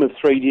minimum of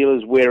 3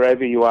 dealers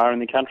wherever you are in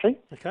the country.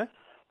 Okay.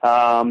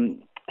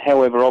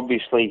 However,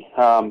 obviously,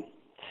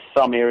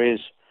 some areas,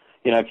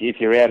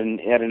 if you're out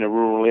in a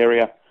rural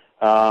area,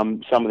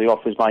 some of the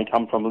offers may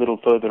come from a little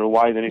further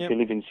away than if you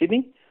live in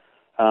Sydney.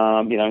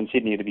 In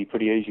Sydney it'd be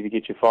pretty easy to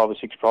get you 5 or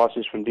 6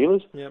 prices from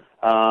dealers. Yep.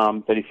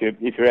 But if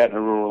you're out in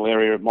a rural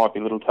area, it might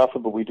be a little tougher.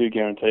 But we do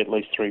guarantee at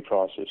least 3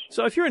 prices.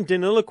 So if you're in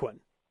Deniliquin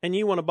and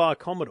you want to buy a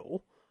Commodore,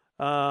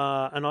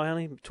 and I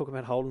only talk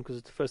about Holden because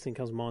it's the first thing that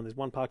comes to mind. There's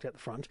one parked out the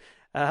front.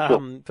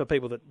 For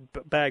people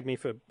that bag me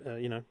for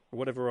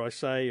whatever I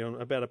say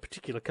about a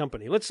particular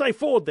company. Let's say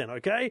Ford then,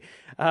 okay?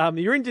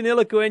 You're in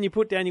Deniliquin, you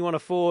put down you want a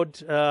Ford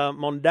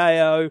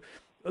Mondeo.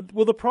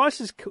 Well, the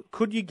prices,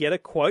 could you get a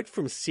quote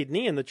from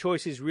Sydney and the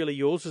choice is really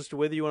yours as to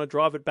whether you want to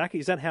drive it back?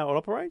 Is that how it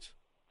operates?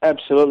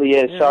 Absolutely,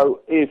 yeah.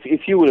 So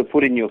if you were to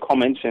put in your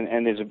comments,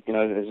 and there's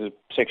a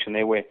section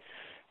there where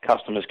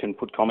customers can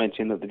put comments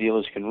in that the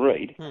dealers can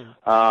read,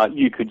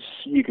 you could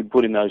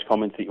put in those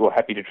comments that you're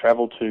happy to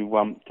travel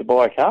to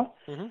buy a car.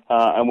 Mm-hmm.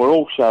 And we're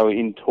also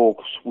in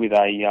talks with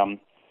a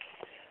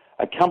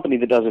company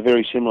that does a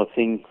very similar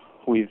thing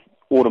with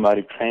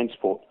automotive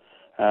transport,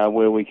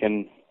 where we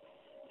can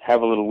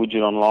have a little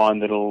widget online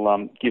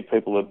that'll give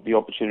people the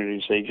opportunity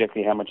to see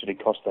exactly how much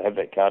it costs to have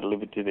that car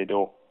delivered to their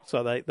door.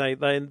 So they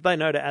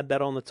know to add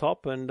that on the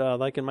top, and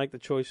they can make the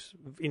choice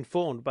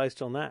informed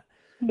based on that.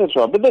 That's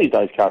right. But these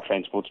days, car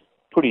transport's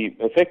pretty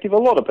effective. A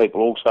lot of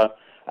people also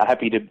are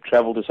happy to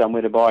travel to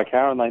somewhere to buy a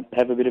car, and they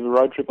have a bit of a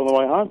road trip on the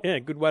way home. Yeah,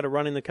 good way to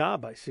run in the car,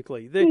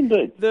 basically.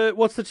 Indeed.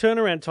 What's the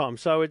turnaround time?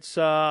 So it's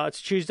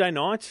Tuesday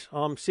night.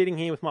 I'm sitting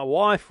here with my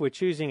wife. We're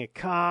choosing a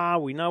car.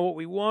 We know what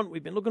we want.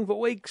 We've been looking for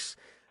weeks.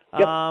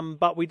 Yep.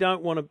 But we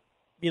don't want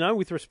to,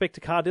 with respect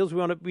to car deals,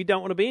 we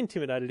don't want to be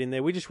intimidated in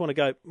there. We just want to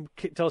go,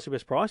 tell us your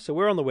best price. So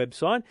we're on the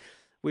website.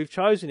 We've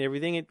chosen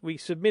everything. We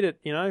submit it,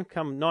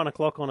 come 9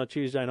 o'clock on a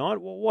Tuesday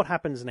night. Well, what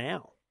happens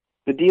now?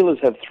 The dealers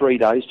have 3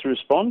 days to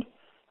respond.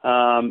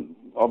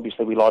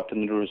 Obviously, we like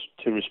them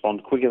to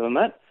respond quicker than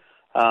that.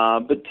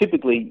 But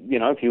typically,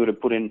 if you were to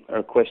put in a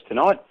request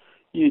tonight,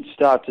 you'd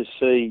start to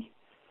see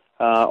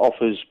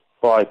offers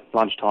by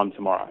lunchtime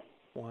tomorrow.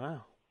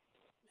 Wow.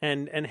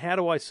 And how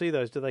do I see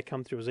those? Do they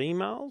come through as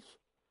emails?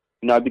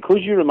 No, because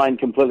you remain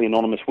completely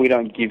anonymous, we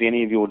don't give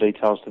any of your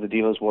details to the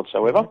dealers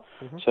whatsoever.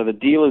 Mm-hmm. So the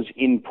dealers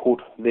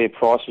input their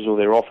prices or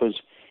their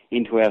offers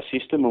into our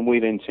system, and we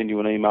then send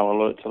you an email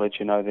alert to let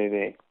you know they're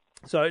there.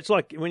 So it's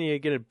like when you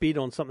get a bid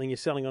on something you're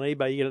selling on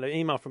eBay, you get an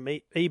email from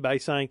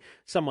eBay saying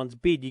someone's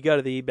bid. You go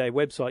to the eBay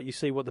website, you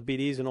see what the bid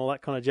is and all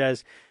that kind of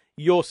jazz.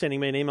 You're sending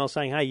me an email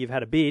saying, hey, you've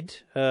had a bid,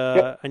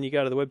 Yep. and you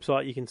go to the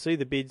website, you can see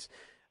the bids.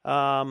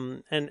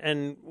 And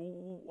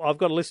I've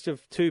got a list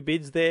of 2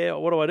 bids there.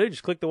 What do I do?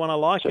 Just click the one I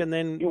like, and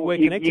then we're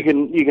connected.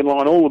 You can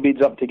line all the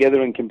bids up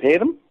together and compare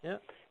them. Yeah.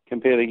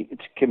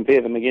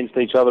 Compare them against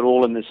each other,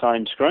 all in the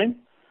same screen.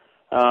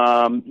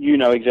 You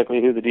know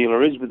exactly who the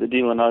dealer is, but the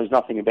dealer knows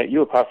nothing about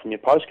you apart from your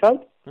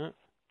postcode. Yeah.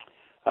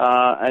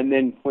 And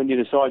then when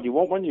you decide you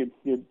want one, you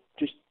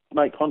just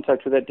make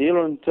contact with that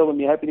dealer and tell them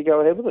you're happy to go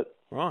ahead with it.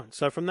 Right.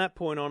 So from that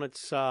point on,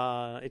 it's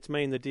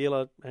me and the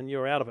dealer, and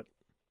you're out of it.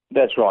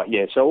 That's right,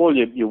 yeah. So all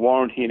your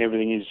warranty and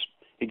everything is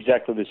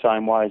exactly the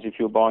same way as if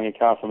you're buying a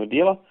car from a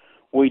dealer.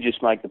 We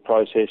just make the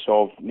process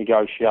of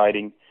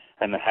negotiating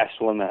and the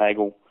hassle and the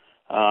haggle,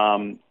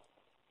 A,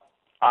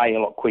 a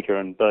lot quicker,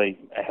 and B,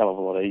 a hell of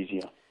a lot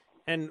easier.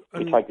 And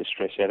we take the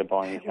stress out of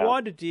buying a car.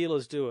 Why do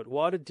dealers do it?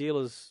 Why are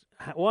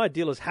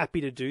dealers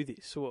happy to do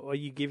this? Are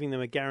you giving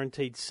them a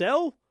guaranteed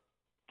sell?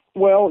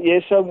 Well,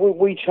 yeah, so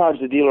we charge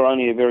the dealer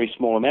only a very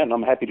small amount, and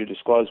I'm happy to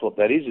disclose what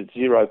that is. It's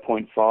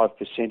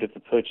 0.5% of the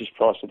purchase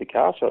price of the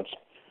car, so it's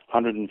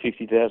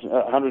 $150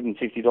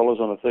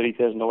 on a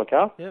 $30,000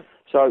 car. Yep.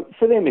 So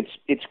for them,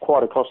 it's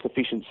quite a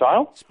cost-efficient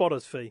sale.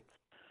 Spotter's fee.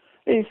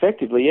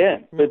 Effectively, yeah.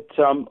 But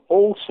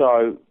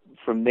also,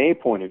 from their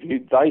point of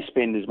view, they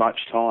spend as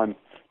much time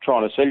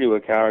trying to sell you a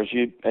car as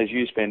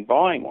you spend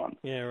buying one.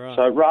 Yeah, right.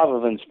 So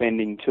rather than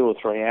spending 2 or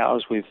 3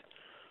 hours with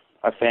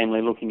a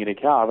family looking at a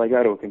car, they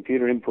go to a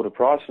computer, input a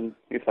price, and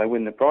if they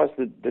win the price,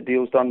 the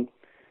deal's done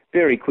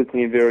very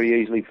quickly and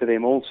very easily for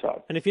them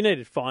also. And if you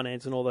needed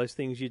finance and all those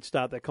things, you'd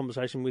start that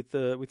conversation with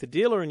the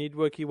dealer, and you'd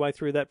work your way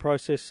through that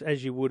process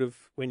as you would have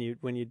when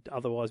you'd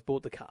otherwise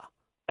bought the car.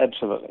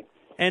 Absolutely.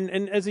 And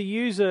as a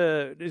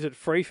user, is it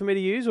free for me to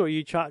use, or are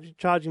you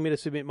charging me to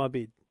submit my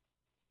bid?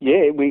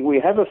 Yeah, we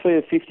have a fee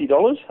of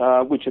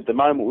 $50, which at the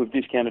moment we've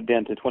discounted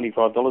down to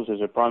 $25 as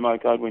a promo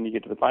code when you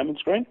get to the payment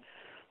screen.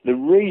 The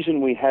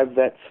reason we have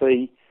that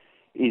fee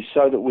is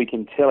so that we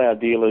can tell our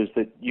dealers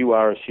that you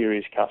are a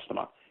serious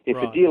customer. If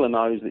a dealer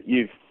knows that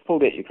you've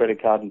pulled out your credit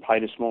card and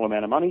paid a small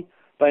amount of money,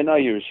 they know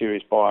you're a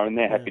serious buyer, and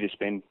they're happy to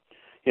spend,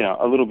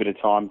 a little bit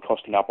of time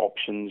costing up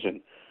options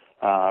and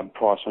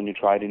price on your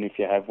trade-in if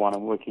you have one,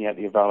 and working out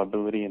the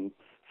availability and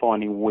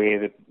finding where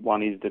the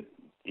one is that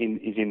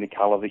is in the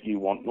colour that you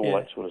want and all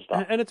that sort of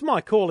stuff. And it's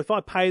my call. If I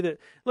pay that,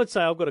 let's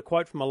say I've got a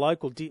quote from a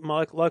local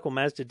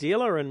Mazda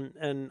dealer,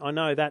 and I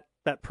know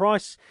that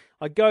price,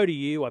 I go to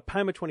you, I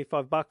pay my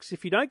 $25.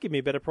 If you don't give me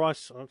a better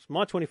price,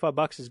 my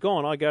 $25 is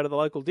gone. I go to the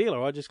local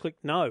dealer. I just click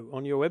no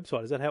on your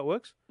website. Is that how it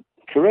works?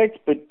 Correct,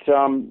 but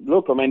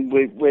look, I mean,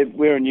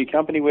 we're a new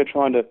company. We're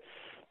trying to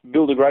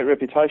build a great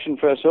reputation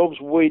for ourselves.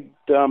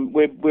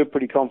 We're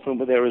pretty confident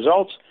with our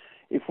results.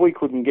 If we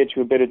couldn't get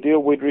you a better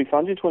deal, we'd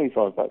refund you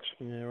 $25.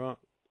 Yeah, right.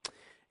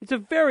 It's a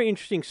very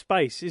interesting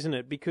space, isn't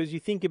it? Because you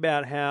think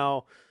about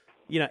how,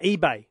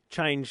 eBay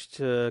changed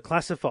to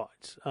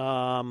classifieds.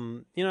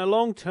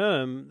 Long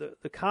term,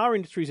 the car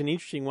industry is an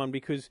interesting one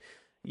because,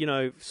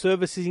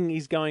 servicing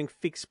is going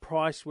fixed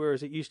price,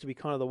 whereas it used to be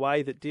kind of the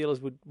way that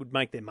dealers would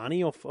make their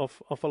money off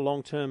a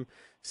long-term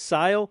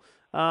sale.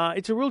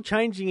 It's a real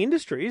changing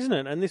industry, isn't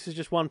it? And this is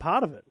just one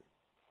part of it.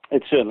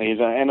 It certainly is.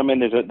 And I mean,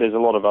 there's a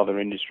lot of other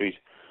industries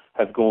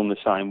have gone the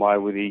same way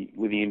with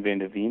the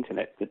invent of the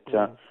internet.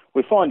 But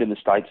we find in the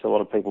States a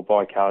lot of people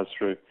buy cars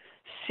through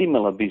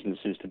similar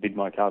businesses to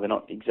BidMyCar. They're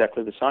not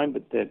exactly the same,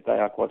 but they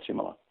are quite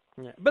similar.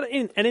 Yeah. But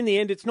in the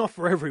end, it's not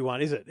for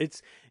everyone, is it?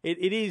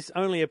 It is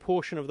only a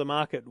portion of the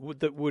market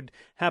that would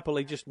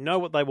happily just know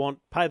what they want,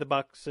 pay the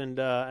bucks, and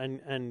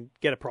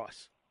get a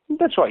price.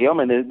 That's right. Yeah, I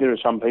mean, there are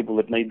some people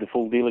that need the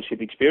full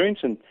dealership experience,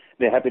 and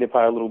they're happy to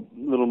pay a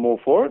little more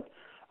for it.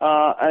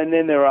 And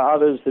then there are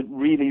others that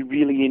really,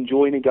 really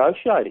enjoy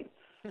negotiating.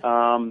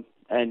 And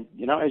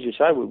as you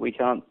say, we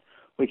can't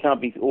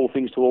be all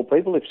things to all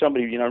people. If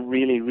somebody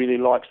really, really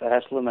likes the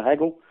hassle and the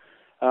haggle,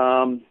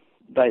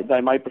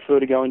 they may prefer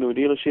to go into a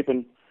dealership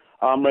and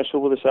arm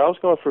wrestle with a sales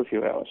guy for a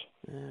few hours.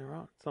 Yeah,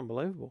 right. It's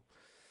unbelievable.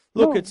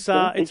 Look, it's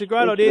a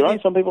great idea.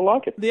 Right. Some people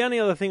like it. The only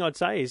other thing I'd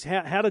say is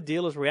how do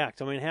dealers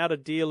react? I mean, how do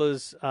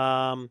dealers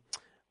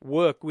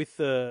work with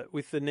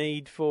the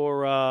need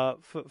for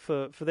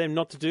them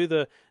not to do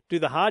the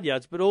hard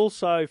yards, but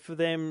also for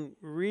them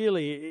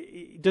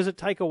really, does it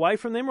take away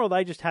from them, or are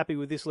they just happy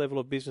with this level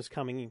of business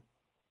coming in?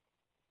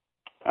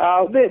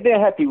 They're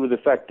happy with the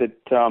fact that,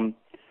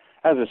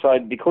 as I say,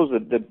 because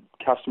the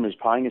customer is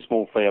paying a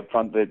small fee up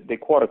front, they're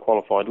quite a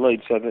qualified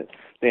lead, so that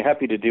they're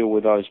happy to deal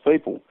with those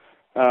people.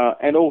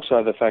 And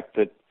also the fact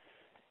that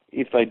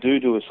if they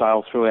do a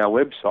sale through our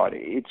website,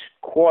 it's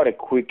quite a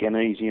quick and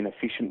easy and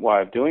efficient way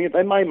of doing it.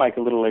 They may make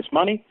a little less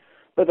money,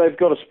 but they've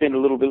got to spend a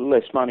little bit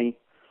less money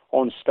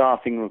on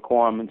staffing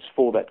requirements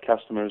for that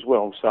customer as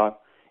well. So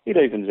it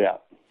evens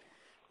out.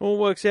 All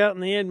works out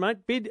in the end,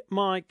 mate.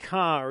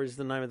 BidMyCar is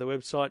the name of the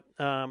website.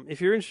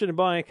 If you're interested in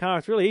buying a car,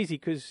 it's really easy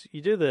because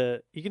you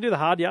can do the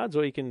hard yards,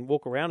 or you can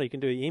walk around, or you can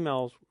do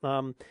emails.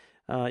 You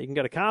can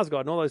go to Cars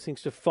Guide and all those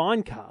things to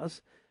find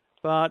cars.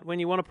 But when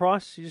you want a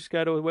price, you just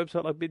go to a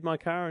website like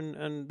BidMyCar,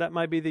 and that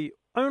may be the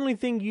only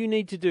thing you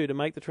need to do to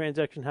make the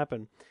transaction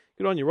happen.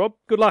 Good on you, Rob.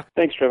 Good luck.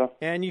 Thanks, Trevor.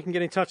 And you can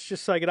get in touch.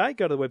 Just say good day.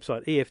 Go to the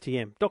website,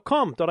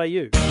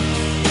 eftm.com.au.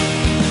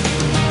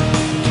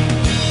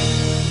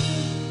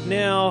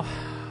 Now,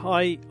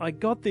 I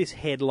got this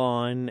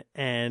headline,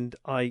 and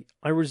I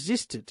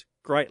resisted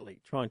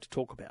greatly trying to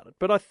talk about it.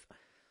 But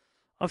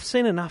I've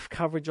seen enough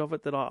coverage of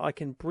it that I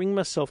can bring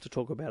myself to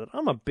talk about it.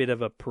 I'm a bit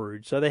of a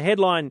prude. So the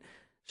headline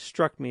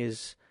struck me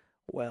as,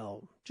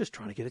 well, just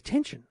trying to get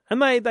attention.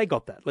 And they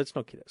got that. Let's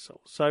not kid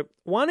ourselves. So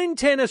 1 in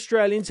 10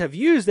 Australians have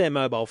used their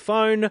mobile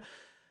phone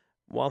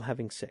while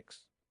having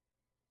sex.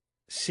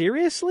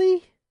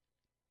 Seriously?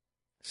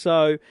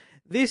 So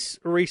this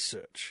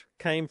research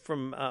came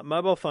from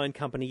mobile phone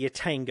company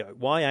Yatango,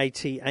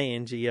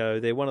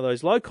 Yatango. They're one of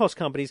those low-cost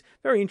companies.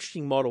 Very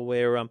interesting model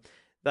where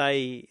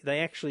they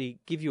actually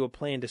give you a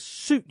plan to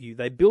suit you.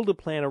 They build a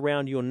plan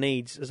around your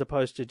needs as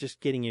opposed to just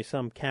getting you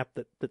some cap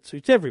that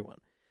suits everyone.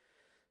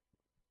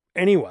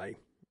 Anyway,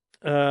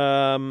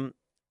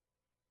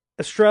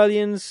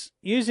 Australians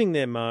using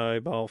their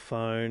mobile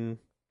phone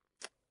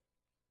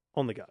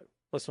on the go.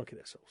 Let's not kid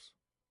ourselves.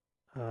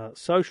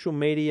 Social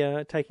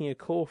media, taking a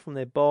call from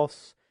their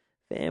boss,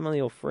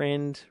 family or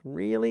friend.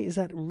 Really? Is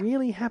that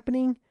really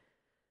happening?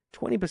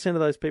 20% of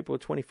those people are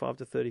 25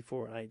 to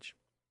 34 in age.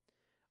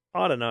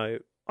 I don't know.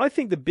 I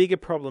think the bigger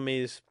problem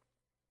is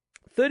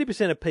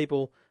 30% of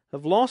people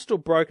have lost or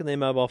broken their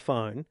mobile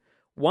phone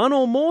 1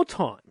 or more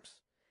times.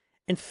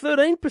 And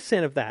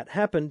 13% of that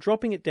happened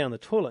dropping it down the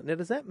toilet. Now,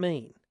 does that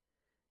mean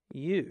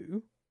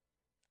you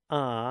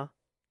are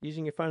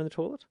using your phone in the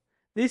toilet?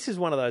 This is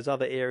one of those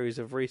other areas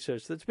of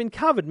research that's been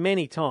covered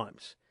many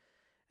times.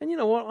 And you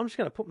know what? I'm just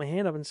going to put my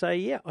hand up and say,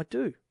 yeah, I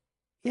do.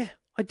 Yeah,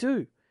 I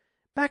do.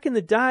 Back in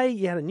the day,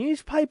 you had a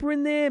newspaper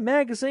in there,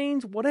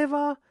 magazines,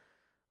 whatever.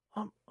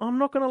 I'm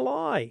not going to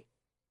lie.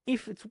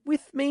 If it's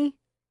with me,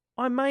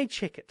 I may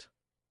check it.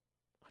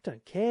 I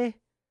don't care.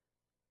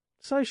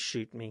 So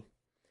shoot me.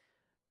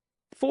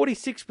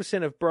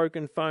 46% of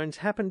broken phones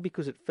happen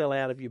because it fell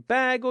out of your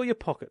bag or your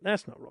pocket.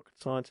 That's not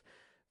rocket science.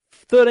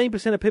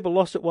 13% of people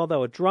lost it while they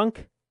were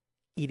drunk.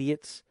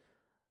 Idiots.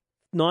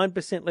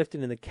 9% left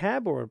it in the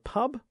cab or a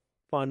pub.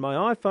 Find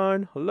my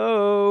iPhone.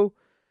 Hello.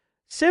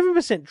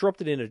 7%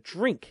 dropped it in a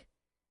drink.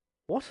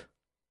 What?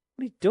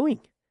 What are you doing?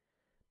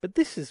 But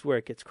this is where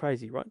it gets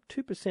crazy, right?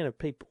 2% of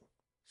people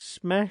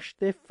smashed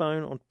their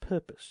phone on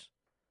purpose.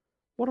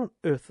 What on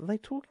earth are they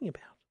talking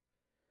about?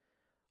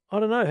 I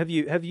don't know. Have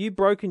you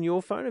broken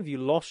your phone? Have you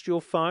lost your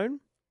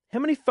phone? How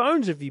many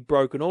phones have you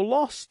broken or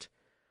lost?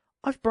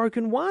 I've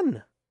broken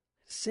one.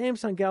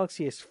 Samsung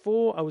Galaxy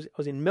S4. I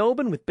was in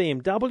Melbourne with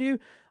BMW.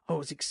 I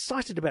was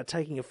excited about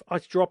I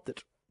dropped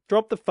it.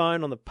 Dropped the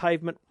phone on the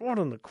pavement, right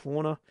on the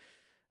corner,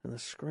 and the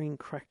screen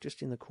cracked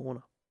just in the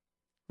corner.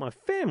 My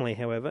family,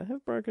 however,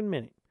 have broken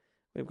many.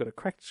 We've got a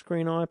cracked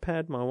screen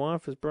iPad. My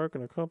wife has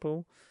broken a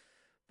couple.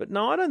 But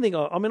no, I don't think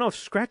I've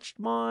scratched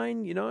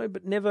mine,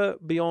 but never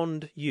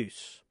beyond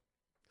use.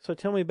 So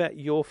tell me about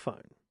your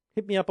phone.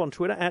 Hit me up on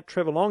Twitter at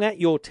Trevor Long, at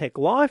Your Tech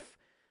Life,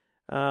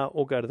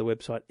 or go to the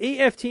website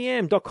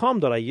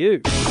eftm.com.au.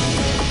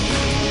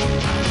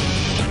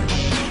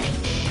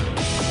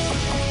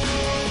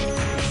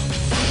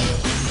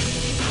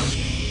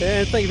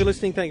 And thank you for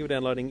listening. Thank you for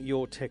downloading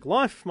Your Tech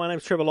Life. My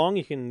name's Trevor Long.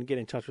 You can get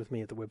in touch with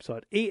me at the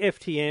website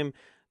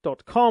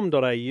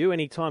eftm.com.au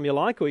anytime you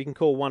like, or you can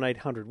call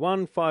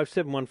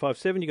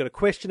 1-800-157-157. You've got a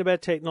question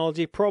about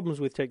technology, problems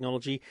with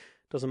technology,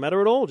 doesn't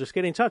matter at all. Just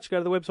get in touch. Go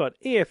to the website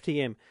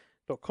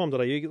eftm.com.au.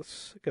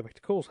 Let's go back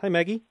to calls. Hey,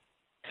 Maggie.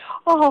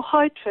 Oh,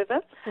 hi, Trevor.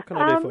 What can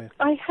I do for you?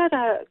 I had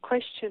a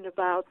question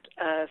about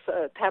a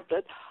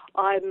tablet.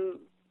 I'm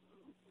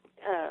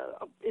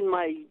in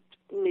my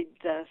mid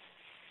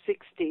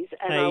 60s,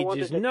 and I wanted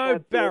Age is to no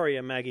travel.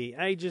 barrier, Maggie.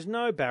 Age is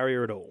no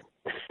barrier at all.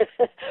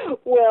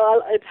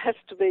 Well, it has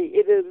to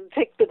be.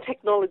 The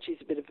technology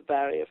is a bit of a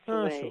barrier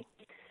for me. Sure.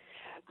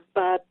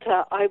 But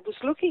I was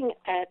looking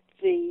at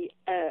the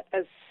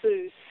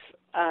Asus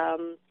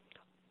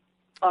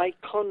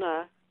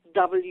Icona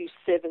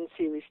W7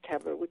 series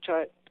tablet, which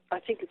I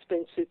think it's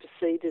been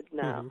superseded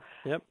now.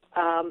 Mm-hmm. Yep.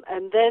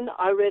 And then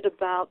I read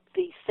about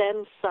the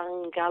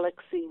Samsung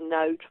Galaxy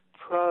Note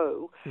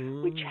Pro,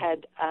 which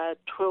had a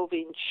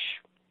 12-inch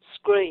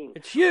screen.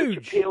 It's huge.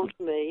 Which appealed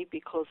to me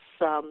because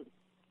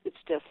it's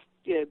just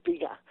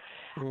bigger.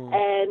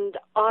 And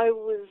I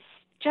was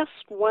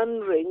just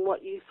wondering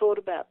what you thought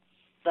about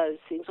those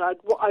things. I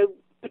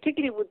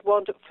particularly would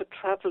want it for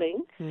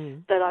travelling,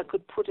 that I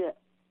could put a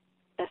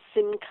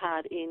SIM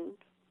card in,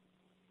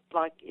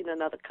 like in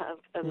another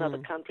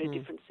country, a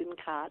different SIM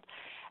card,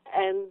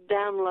 and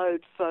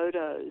download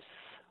photos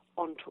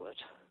onto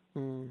it.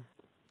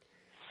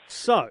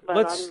 So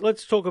But,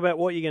 let's talk about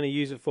what you're going to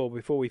use it for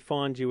before we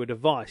find you a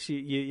device.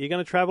 You're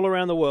going to travel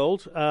around the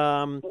world.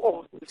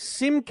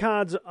 SIM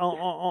cards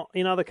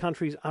in other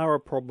countries are a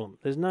problem.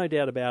 There's no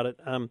doubt about it.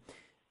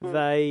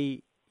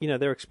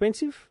 They're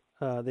expensive.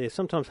 They're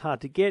sometimes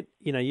hard to get.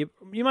 You're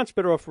much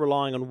better off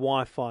relying on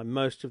Wi-Fi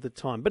most of the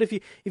time. But if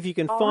you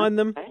can find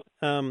them,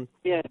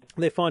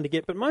 they're fine to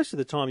get. But most of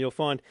the time, you'll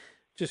find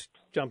just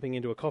jumping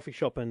into a coffee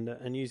shop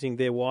and using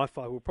their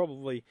Wi-Fi will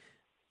probably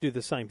do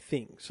the same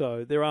thing.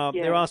 So there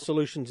are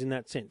solutions in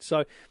that sense.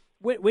 So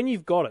when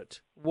you've got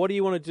it, what do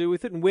you want to do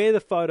with it, and where are the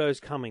photos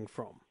coming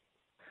from?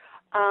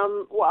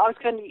 Well, I was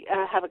going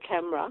to have a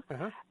camera,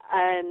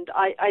 and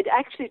I'd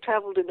actually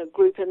travelled in a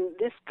group, and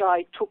this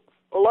guy took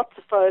lots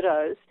of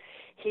photos.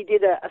 He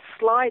did a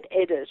slide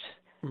edit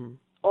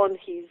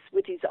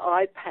with his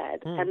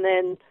iPad, and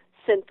then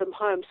sent them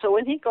home. So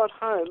when he got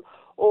home,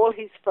 all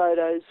his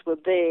photos were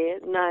there,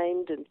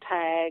 named and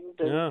tagged,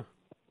 and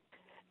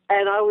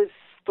I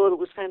thought it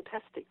was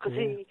fantastic because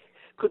he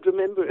could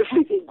remember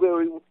everything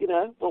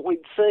what we'd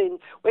seen.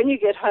 When you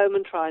get home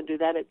and try and do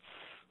that, it's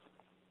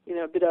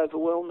a bit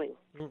overwhelming.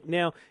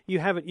 Now you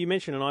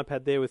mentioned an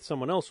iPad there with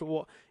someone else.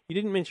 You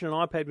didn't mention an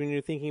iPad when you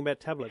were thinking about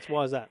tablets.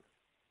 Why is that?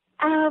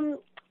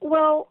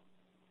 Well,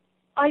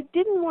 I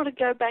didn't want to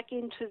go back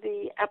into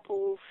the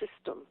Apple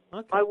system.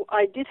 Okay.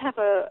 I did have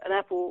an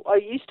Apple. I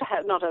used to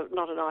have not an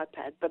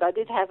iPad, but I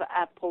did have an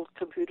Apple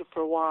computer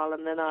for a while,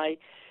 and then I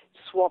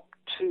swapped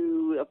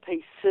to a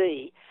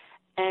PC,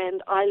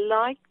 and I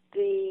like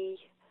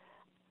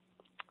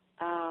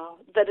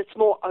that it's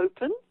more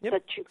open,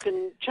 that you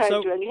can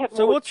change it, and you have more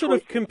So what sort of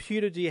choices.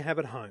 computer do you have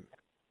at home?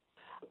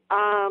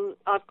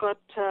 I've got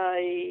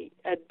a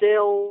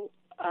Dell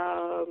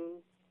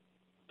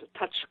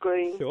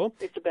touchscreen. Sure.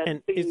 It's about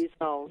And 2 years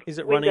old. Is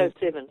it Windows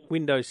running 7?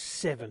 Windows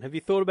 7. Have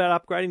you thought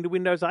about upgrading to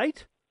Windows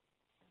 8?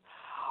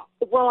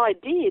 Well, I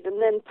did, and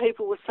then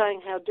people were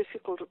saying how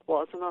difficult it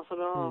was, and I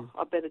thought,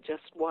 I better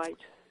just wait.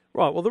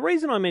 Right. Well, the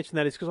reason I mention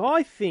that is because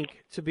I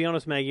think, to be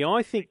honest, Maggie,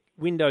 I think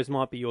Windows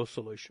might be your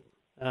solution.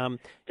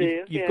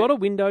 You've got a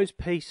Windows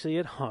PC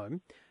at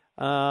home.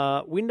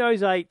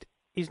 Windows 8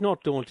 is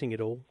not daunting at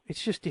all.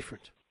 It's just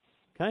different.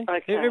 Okay?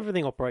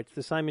 Everything operates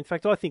the same. In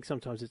fact, I think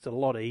sometimes it's a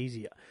lot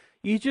easier.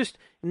 You just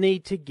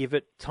need to give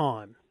it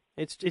time.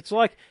 It's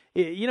like,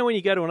 when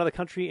you go to another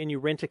country and you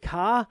rent a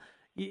car,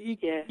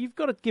 you've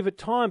got to give it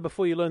time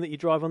before you learn that you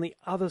drive on the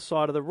other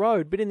side of the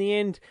road. But in the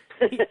end,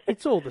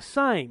 it's all the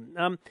same.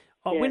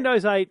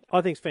 Windows 8,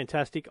 I think, is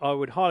fantastic. I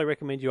would highly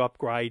recommend you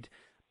upgrade.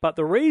 But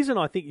the reason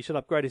I think you should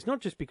upgrade is not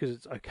just because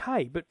it's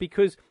okay, but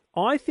because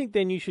I think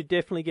then you should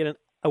definitely get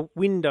a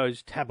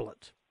Windows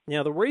tablet.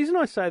 Now, the reason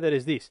I say that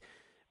is this.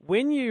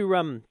 When you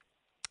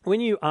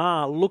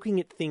are looking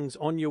at things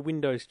on your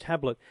Windows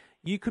tablet,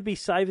 you could be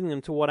saving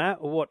them to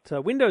what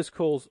Windows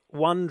calls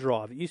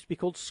OneDrive. It used to be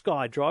called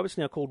SkyDrive. It's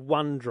now called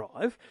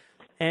OneDrive.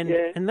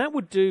 And that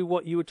would do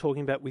what you were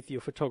talking about with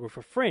your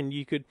photographer friend.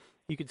 You could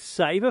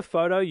save a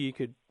photo, you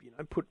could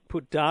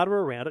put data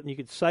around it, and you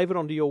could save it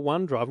onto your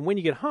OneDrive. And when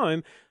you get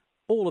home,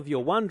 all of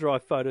your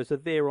OneDrive photos are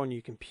there on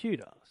your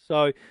computer.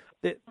 So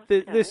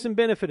there's some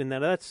benefit in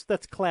that.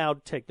 That's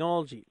cloud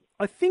technology.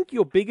 I think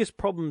your biggest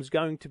problem is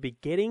going to be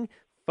getting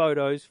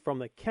photos from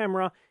the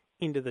camera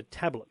into the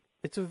tablet.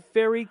 It's a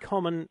very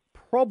common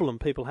problem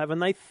people have,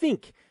 and they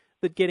think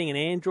that getting an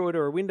Android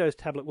or a Windows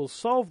tablet will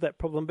solve that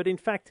problem. But in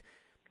fact,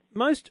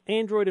 most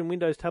Android and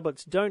Windows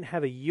tablets don't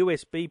have a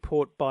USB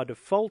port by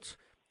default.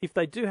 If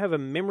they do have a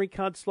memory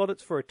card slot,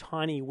 it's for a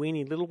tiny,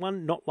 weeny little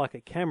one, not like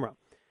a camera.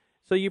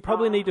 So you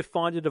probably need to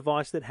find a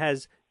device that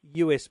has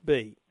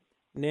USB.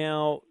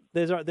 Now,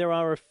 there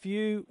are a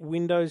few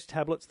Windows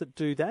tablets that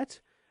do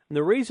that. And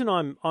the reason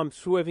I'm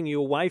swerving you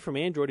away from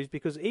Android is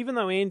because even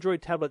though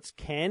Android tablets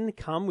can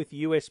come with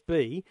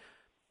USB,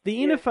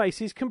 the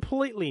interface is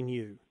completely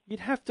new.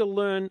 You'd have to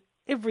learn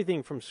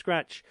everything from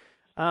scratch.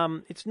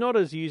 It's not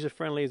as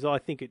user-friendly as I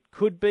think it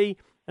could be.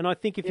 And I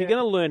think if you're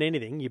going to learn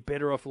anything, you're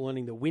better off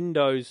learning the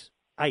Windows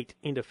 8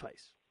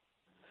 interface.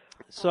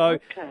 So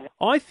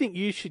I think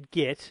you should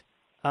get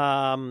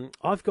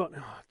I've got,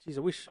 I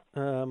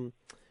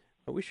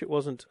wish it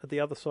wasn't at the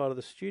other side of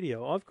the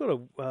studio. I've got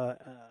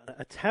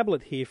a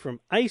tablet here from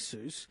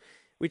Asus,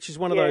 which is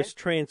one of those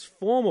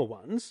transformer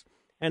ones,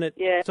 and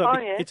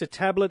it's a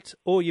tablet,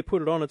 or you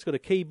put it on. It's got a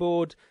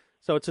keyboard,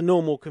 so it's a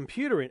normal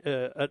computer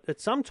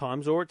at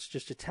sometimes, or it's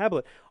just a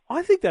tablet.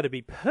 I think that'd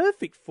be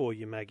perfect for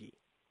you, Maggie.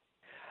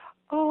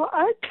 Oh,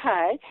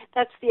 okay.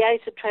 That's the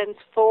Acer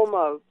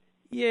Transformer.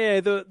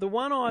 Yeah, the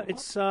one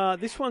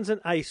this one's an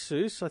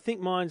Asus. I think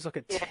mine's like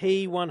a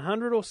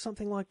T100 or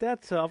something like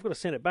that. I've got to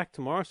send it back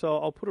tomorrow, so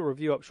I'll put a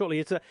review up shortly.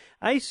 It's a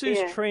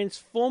Asus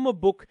Transformer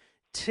Book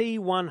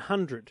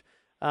T100.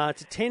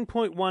 It's a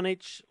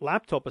 10.1-inch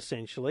laptop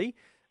essentially,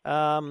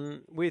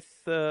 with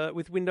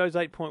Windows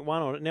 8.1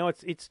 on it. Now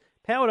it's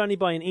powered only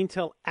by an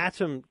Intel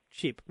Atom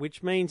chip,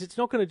 which means it's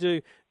not going to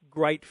do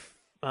great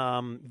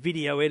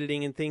video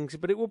editing and things,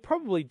 but it will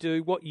probably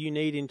do what you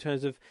need in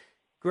terms of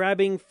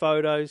grabbing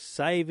photos,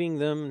 saving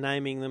them,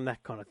 naming them,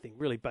 that kind of thing.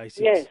 Really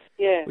basics. Yes,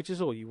 yeah. Which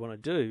is all you want to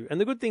do. And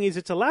the good thing is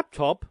it's a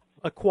laptop,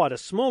 quite a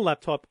small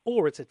laptop,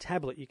 or it's a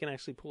tablet. You can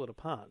actually pull it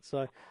apart. So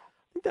I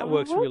think that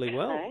works really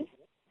well.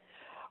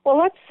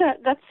 Well,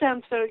 that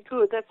sounds very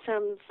good. That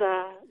sounds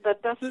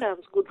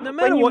good. No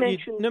matter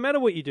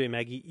what you do,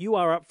 Maggie, you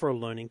are up for a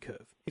learning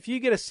curve. If you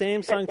get a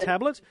Samsung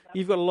tablet,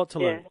 you've got a lot to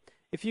learn.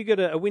 If you get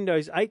a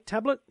Windows 8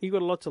 tablet, you've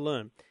got a lot to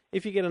learn.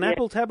 If you get an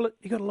Apple tablet,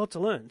 you've got a lot to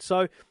learn.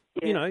 So,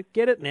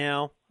 get it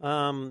now.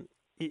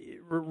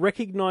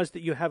 Recognize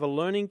that you have a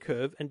learning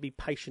curve and be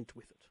patient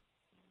with it.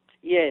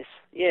 Yes,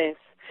 yes.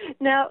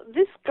 Now,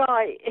 this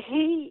guy,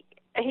 he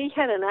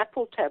had an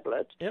Apple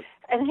tablet,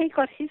 and he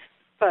got his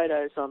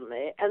photos on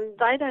there, and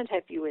they don't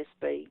have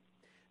USB.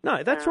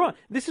 No, that's right.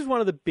 This is one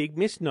of the big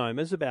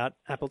misnomers about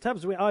Apple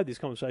tablets. I had this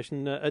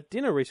conversation at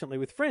dinner recently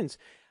with friends.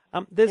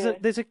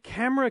 There's a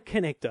camera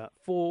connector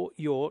for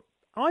your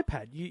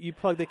iPad. You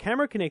plug the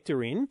camera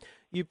connector in,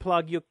 you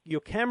plug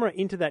your camera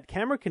into that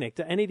camera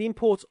connector, and it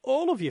imports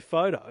all of your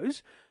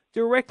photos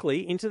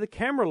directly into the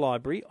camera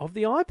library of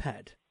the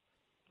iPad.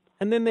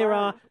 And then there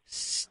are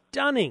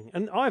stunning,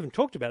 and I haven't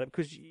talked about it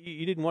because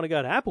you didn't want to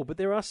go to Apple, but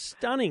there are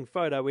stunning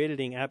photo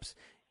editing apps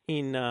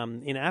in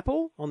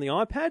Apple on the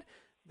iPad.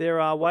 There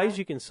are ways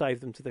you can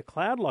save them to the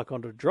cloud, like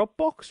onto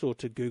Dropbox or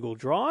to Google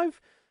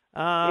Drive.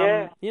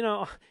 At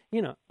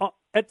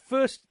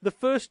first, the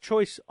first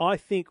choice I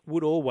think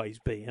would always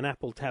be an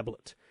Apple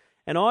tablet.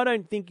 And I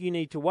don't think you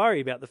need to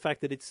worry about the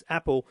fact that it's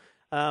Apple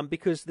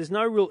because there's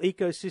no real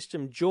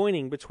ecosystem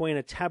joining between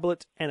a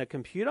tablet and a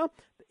computer.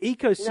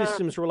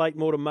 Ecosystems relate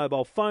more to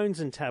mobile phones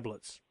and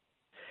tablets.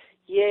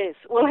 Yes.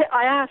 Well,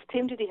 I asked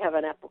him, did he have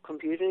an Apple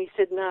computer? And he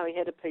said no, he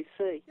had a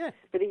PC. Yeah.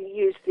 But he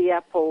used the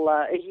Apple,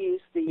 he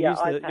used the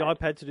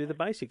iPad to do the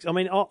basics. I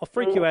mean, I'll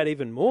freak you out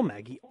even more,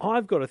 Maggie.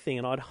 I've got a thing,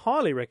 and I'd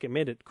highly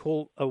recommend it,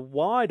 called an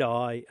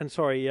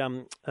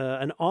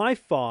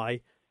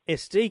iFi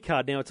SD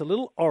card. Now, it's a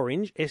little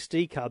orange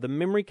SD card, the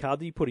memory card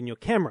that you put in your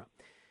camera.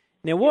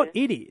 Now, what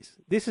it is,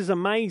 this is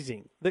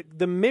amazing.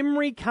 The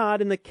memory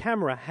card in the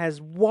camera has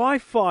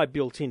Wi-Fi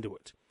built into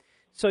it.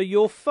 So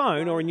your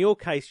phone, or in your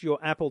case, your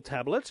Apple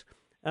tablet,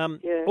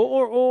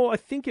 or I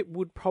think it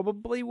would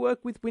probably work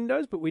with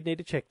Windows, but we'd need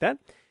to check that.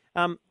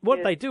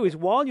 What they do is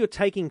while you're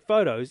taking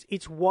photos,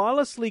 it's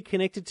wirelessly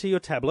connected to your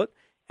tablet,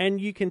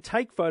 and you can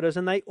take photos,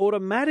 and they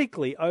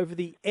automatically, over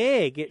the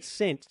air, get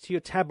sent to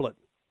your tablet.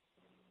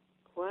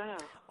 Wow.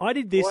 I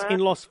did this in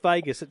Las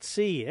Vegas at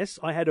CES.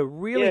 I had a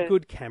really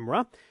good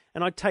camera,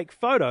 and I'd take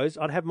photos.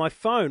 I'd have my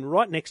phone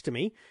right next to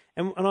me,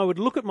 and I would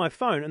look at my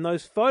phone, and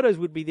those photos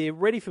would be there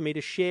ready for me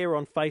to share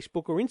on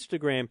Facebook or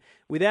Instagram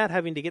without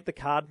having to get the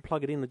card and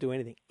plug it in and do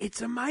anything.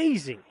 It's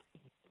amazing.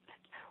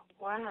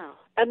 Wow.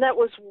 And that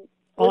was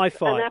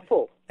iFi. an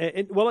Apple?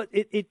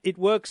 It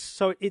works.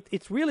 So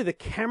it's really the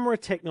camera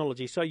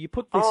technology. So you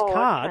put this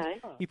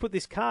you put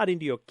this card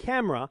into your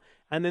camera,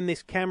 and then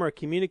this camera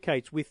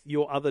communicates with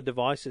your other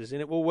devices, and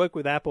it will work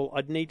with Apple.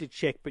 I'd need to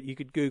check, but you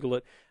could Google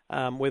it,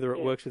 whether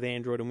it works with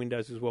Android and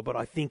Windows as well, but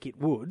I think it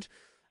would.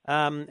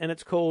 And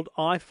it's called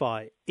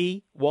iFi,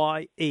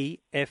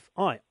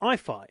 E-Y-E-F-I,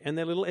 iFi, and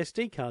they're little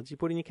SD cards you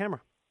put in your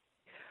camera.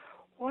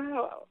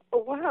 Wow,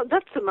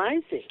 that's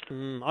amazing.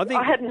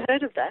 I hadn't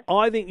heard of that.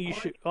 I think you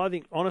should.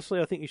 Honestly,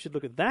 I think you should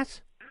look at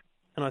that,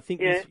 and I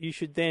think you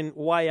should then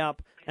weigh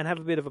up and have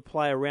a bit of a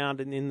play around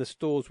in the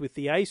stores with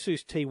the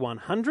Asus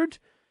T100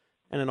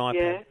 and an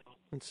iPad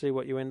and see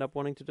what you end up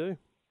wanting to do.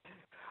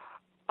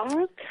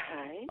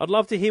 Okay. I'd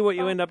love to hear what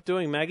you end up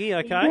doing, Maggie,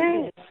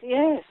 okay?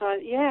 Yes.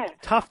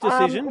 Tough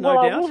decision, no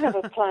doubt. I will have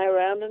a play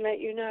around and let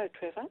you know,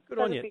 Trevor. Good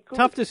on you.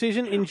 Tough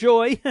decision.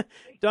 Enjoy.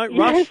 Don't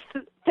rush.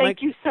 Yes,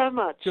 thank you so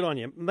much. Good on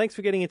you. Thanks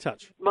for getting in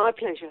touch. My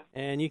pleasure.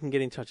 And you can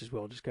get in touch as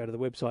well. Just go to the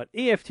website,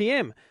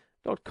 eftm.com.au.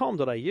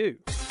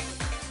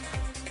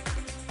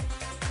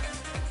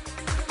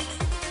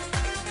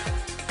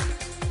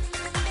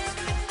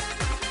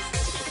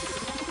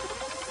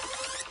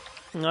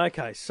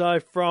 Okay, so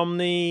from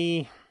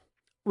the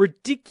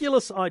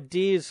ridiculous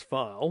ideas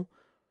file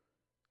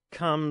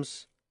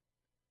comes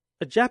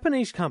a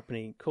Japanese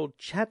company called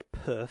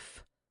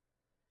ChatPerf,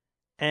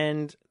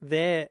 and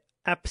their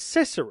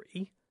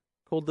accessory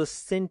called the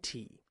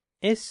Scenty.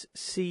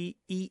 Scentee.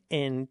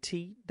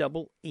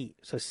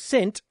 So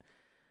scent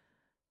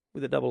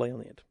with a double E on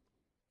the end.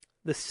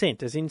 The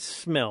scent as in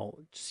smell.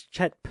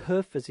 Chat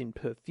perf as in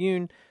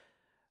perfume.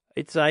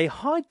 It's a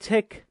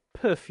high-tech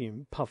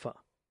perfume puffer,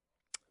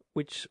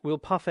 which will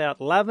puff out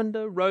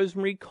lavender,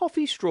 rosemary,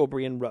 coffee,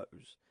 strawberry, and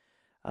rose.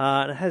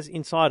 And it has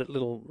inside it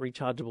little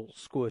rechargeable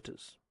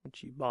squirters,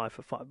 which you buy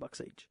for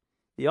 $5 each.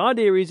 The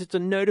idea is it's a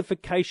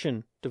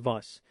notification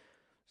device.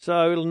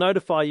 So it'll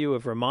notify you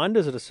of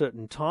reminders at a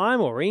certain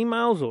time, or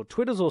emails, or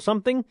Twitters, or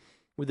something,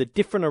 with a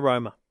different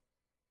aroma.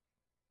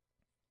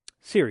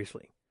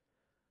 Seriously.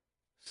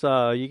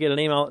 So you get an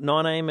email at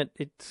 9 a.m,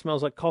 it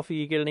smells like coffee.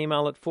 You get an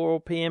email at 4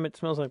 p.m, it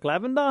smells like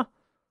lavender.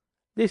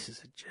 This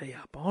is a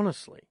G-up,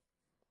 honestly.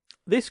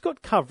 This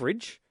got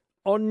coverage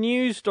on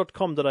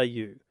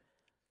news.com.au.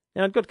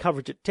 Now, it got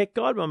coverage at Tech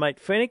Guide. My mate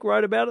Fennec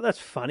wrote about it. That's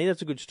funny.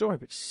 That's a good story.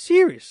 But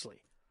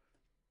seriously,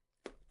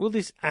 will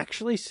this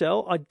actually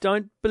sell? I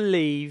don't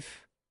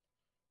believe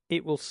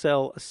it will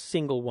sell a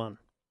single one.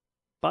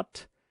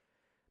 But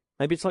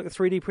maybe it's like the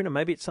 3D printer.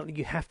 Maybe it's something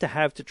you have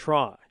to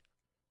try.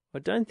 I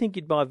don't think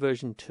you'd buy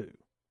version 2.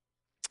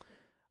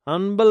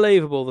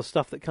 Unbelievable, the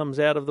stuff that comes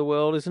out of the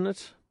world, isn't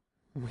it?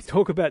 We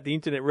talk about the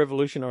internet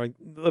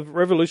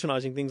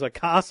revolutionizing things like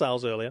car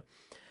sales earlier.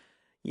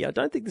 Yeah, I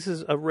don't think this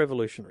is a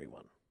revolutionary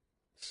one.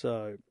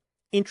 So,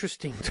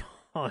 interesting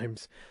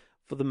times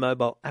for the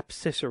mobile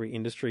accessory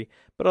industry.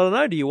 But I don't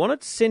know, do you want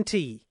it?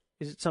 Scenty,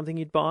 is it something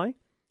you'd buy?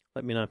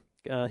 Let me know.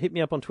 Hit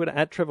me up on Twitter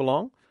at Trevor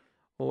Long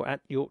or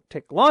at Your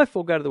Tech Life,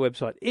 or go to the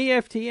website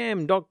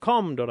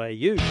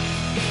eftm.com.au.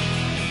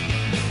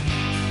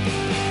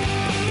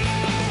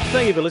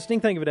 Thank you for listening.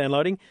 Thank you for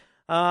downloading.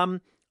 I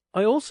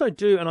also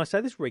do, and I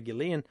say this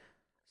regularly, and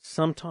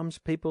sometimes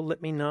people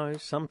let me know,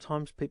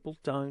 sometimes people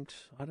don't.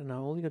 I don't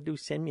know. All you got to do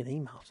is send me an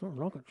email. It's not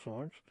rocket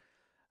science.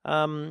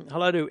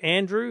 Hello to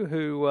Andrew,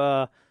 who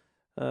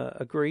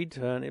agreed,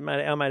 our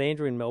mate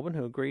Andrew in Melbourne,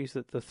 who agrees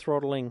that the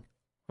throttling,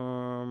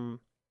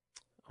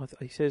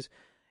 he says,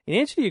 in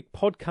answer to your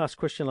podcast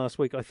question last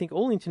week, I think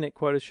all internet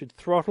quotas should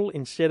throttle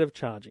instead of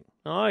charging.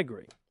 I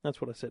agree. That's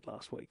what I said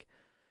last week.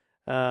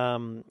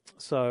 So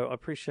I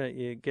appreciate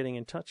you getting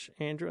in touch,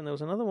 Andrew. And there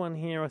was another one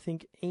here, I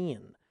think,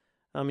 Ian.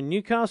 I'm in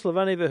Newcastle. I've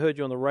only ever heard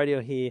you on the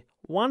radio here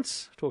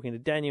once, talking to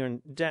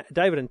David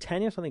and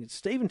Tanya. So I think it's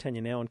Steve and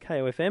Tanya now on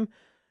KOFM.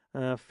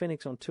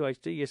 Phoenix on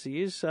 2HD. Yes,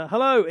 he is.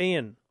 Hello,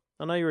 Ian.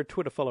 I know you're a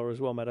Twitter follower as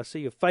well, mate. I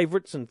see your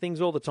favourites and things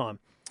all the time.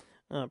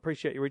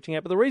 Appreciate you reaching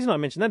out. But the reason I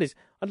mention that is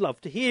I'd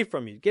love to hear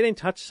from you. Get in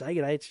touch. Say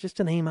g'day. It's just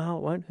an email.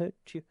 It won't hurt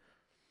you.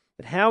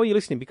 But how are you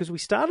listening? Because we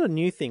started a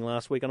new thing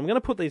last week, and I'm going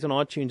to put these on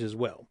iTunes as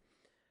well.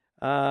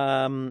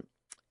 I'm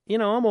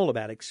all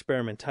about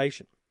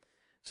experimentation.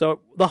 So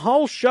the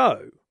whole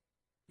show,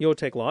 Your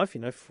Tech Life,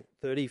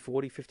 30,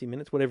 40, 50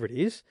 minutes, whatever it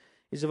is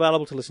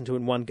available to listen to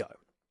in one go.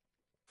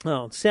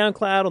 On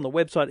SoundCloud, on the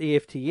website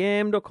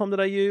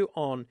eftm.com.au,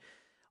 on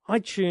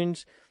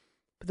iTunes.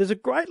 But there's a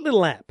great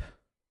little app,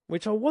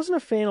 which I wasn't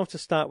a fan of to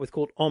start with,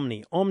 called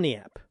Omny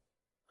app,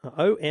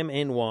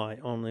 O-M-N-Y,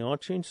 on the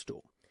iTunes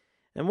store.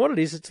 And what it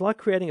is, it's like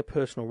creating a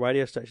personal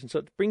radio station. So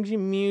it brings you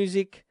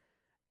music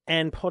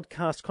and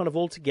podcasts kind of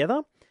all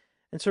together.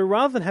 And so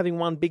rather than having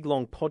one big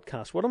long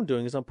podcast, what I'm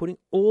doing is I'm putting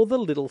all the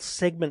little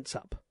segments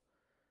up.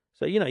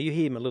 So, you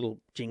hear my little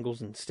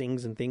jingles and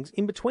stings and things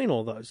in between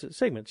all those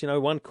segments.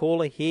 One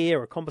caller here,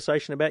 or a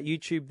conversation about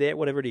YouTube there,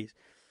 whatever it is.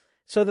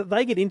 So that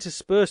they get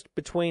interspersed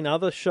between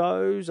other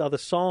shows, other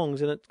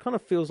songs, and it kind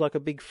of feels like a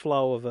big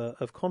flow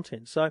of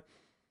content. So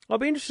I'll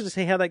be interested to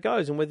see how that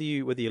goes, and whether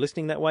you're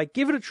listening that way.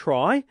 Give it a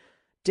try.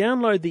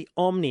 Download the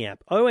Omny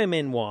app,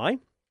 O-M-N-Y.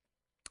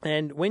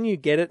 And when you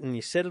get it and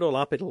you set it all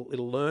up, it'll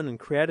learn and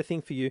create a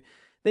thing for you.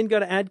 Then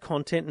go to add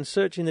content and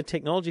search in the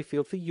technology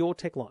field for Your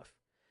Tech Life.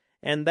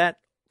 And that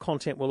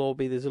content will all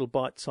be these little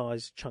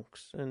bite-sized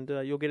chunks. And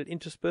you'll get it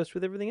interspersed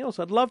with everything else.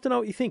 I'd love to know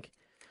what you think.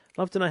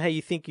 Love to know how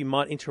you think you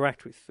might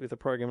interact with a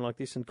program like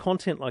this and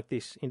content like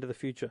this into the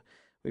future.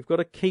 We've got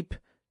to keep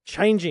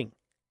changing.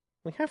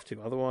 We have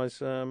to. Otherwise,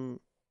 we'll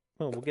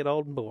get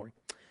old and boring.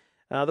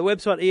 The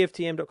website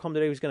eftm.com.au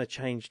is going to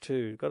change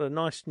too. Got a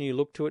nice new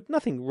look to it.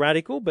 Nothing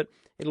radical, but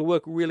it'll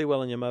work really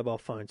well on your mobile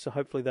phone. So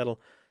hopefully that'll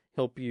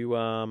help you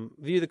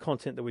view the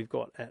content that we've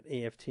got at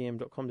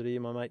eftm.com.au.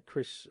 My mate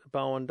Chris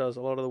Bowen does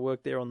a lot of the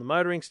work there on the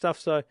motoring stuff.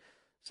 So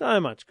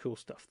much cool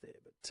stuff there.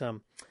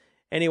 But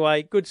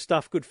anyway, good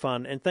stuff, good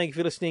fun. And thank you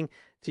for listening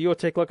to Your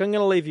Tech Life. I'm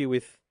going to leave you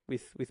with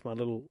my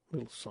little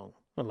song.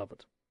 I love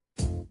it.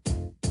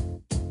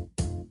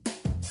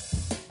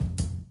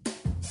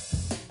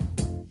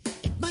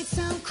 It might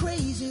sound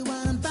crazy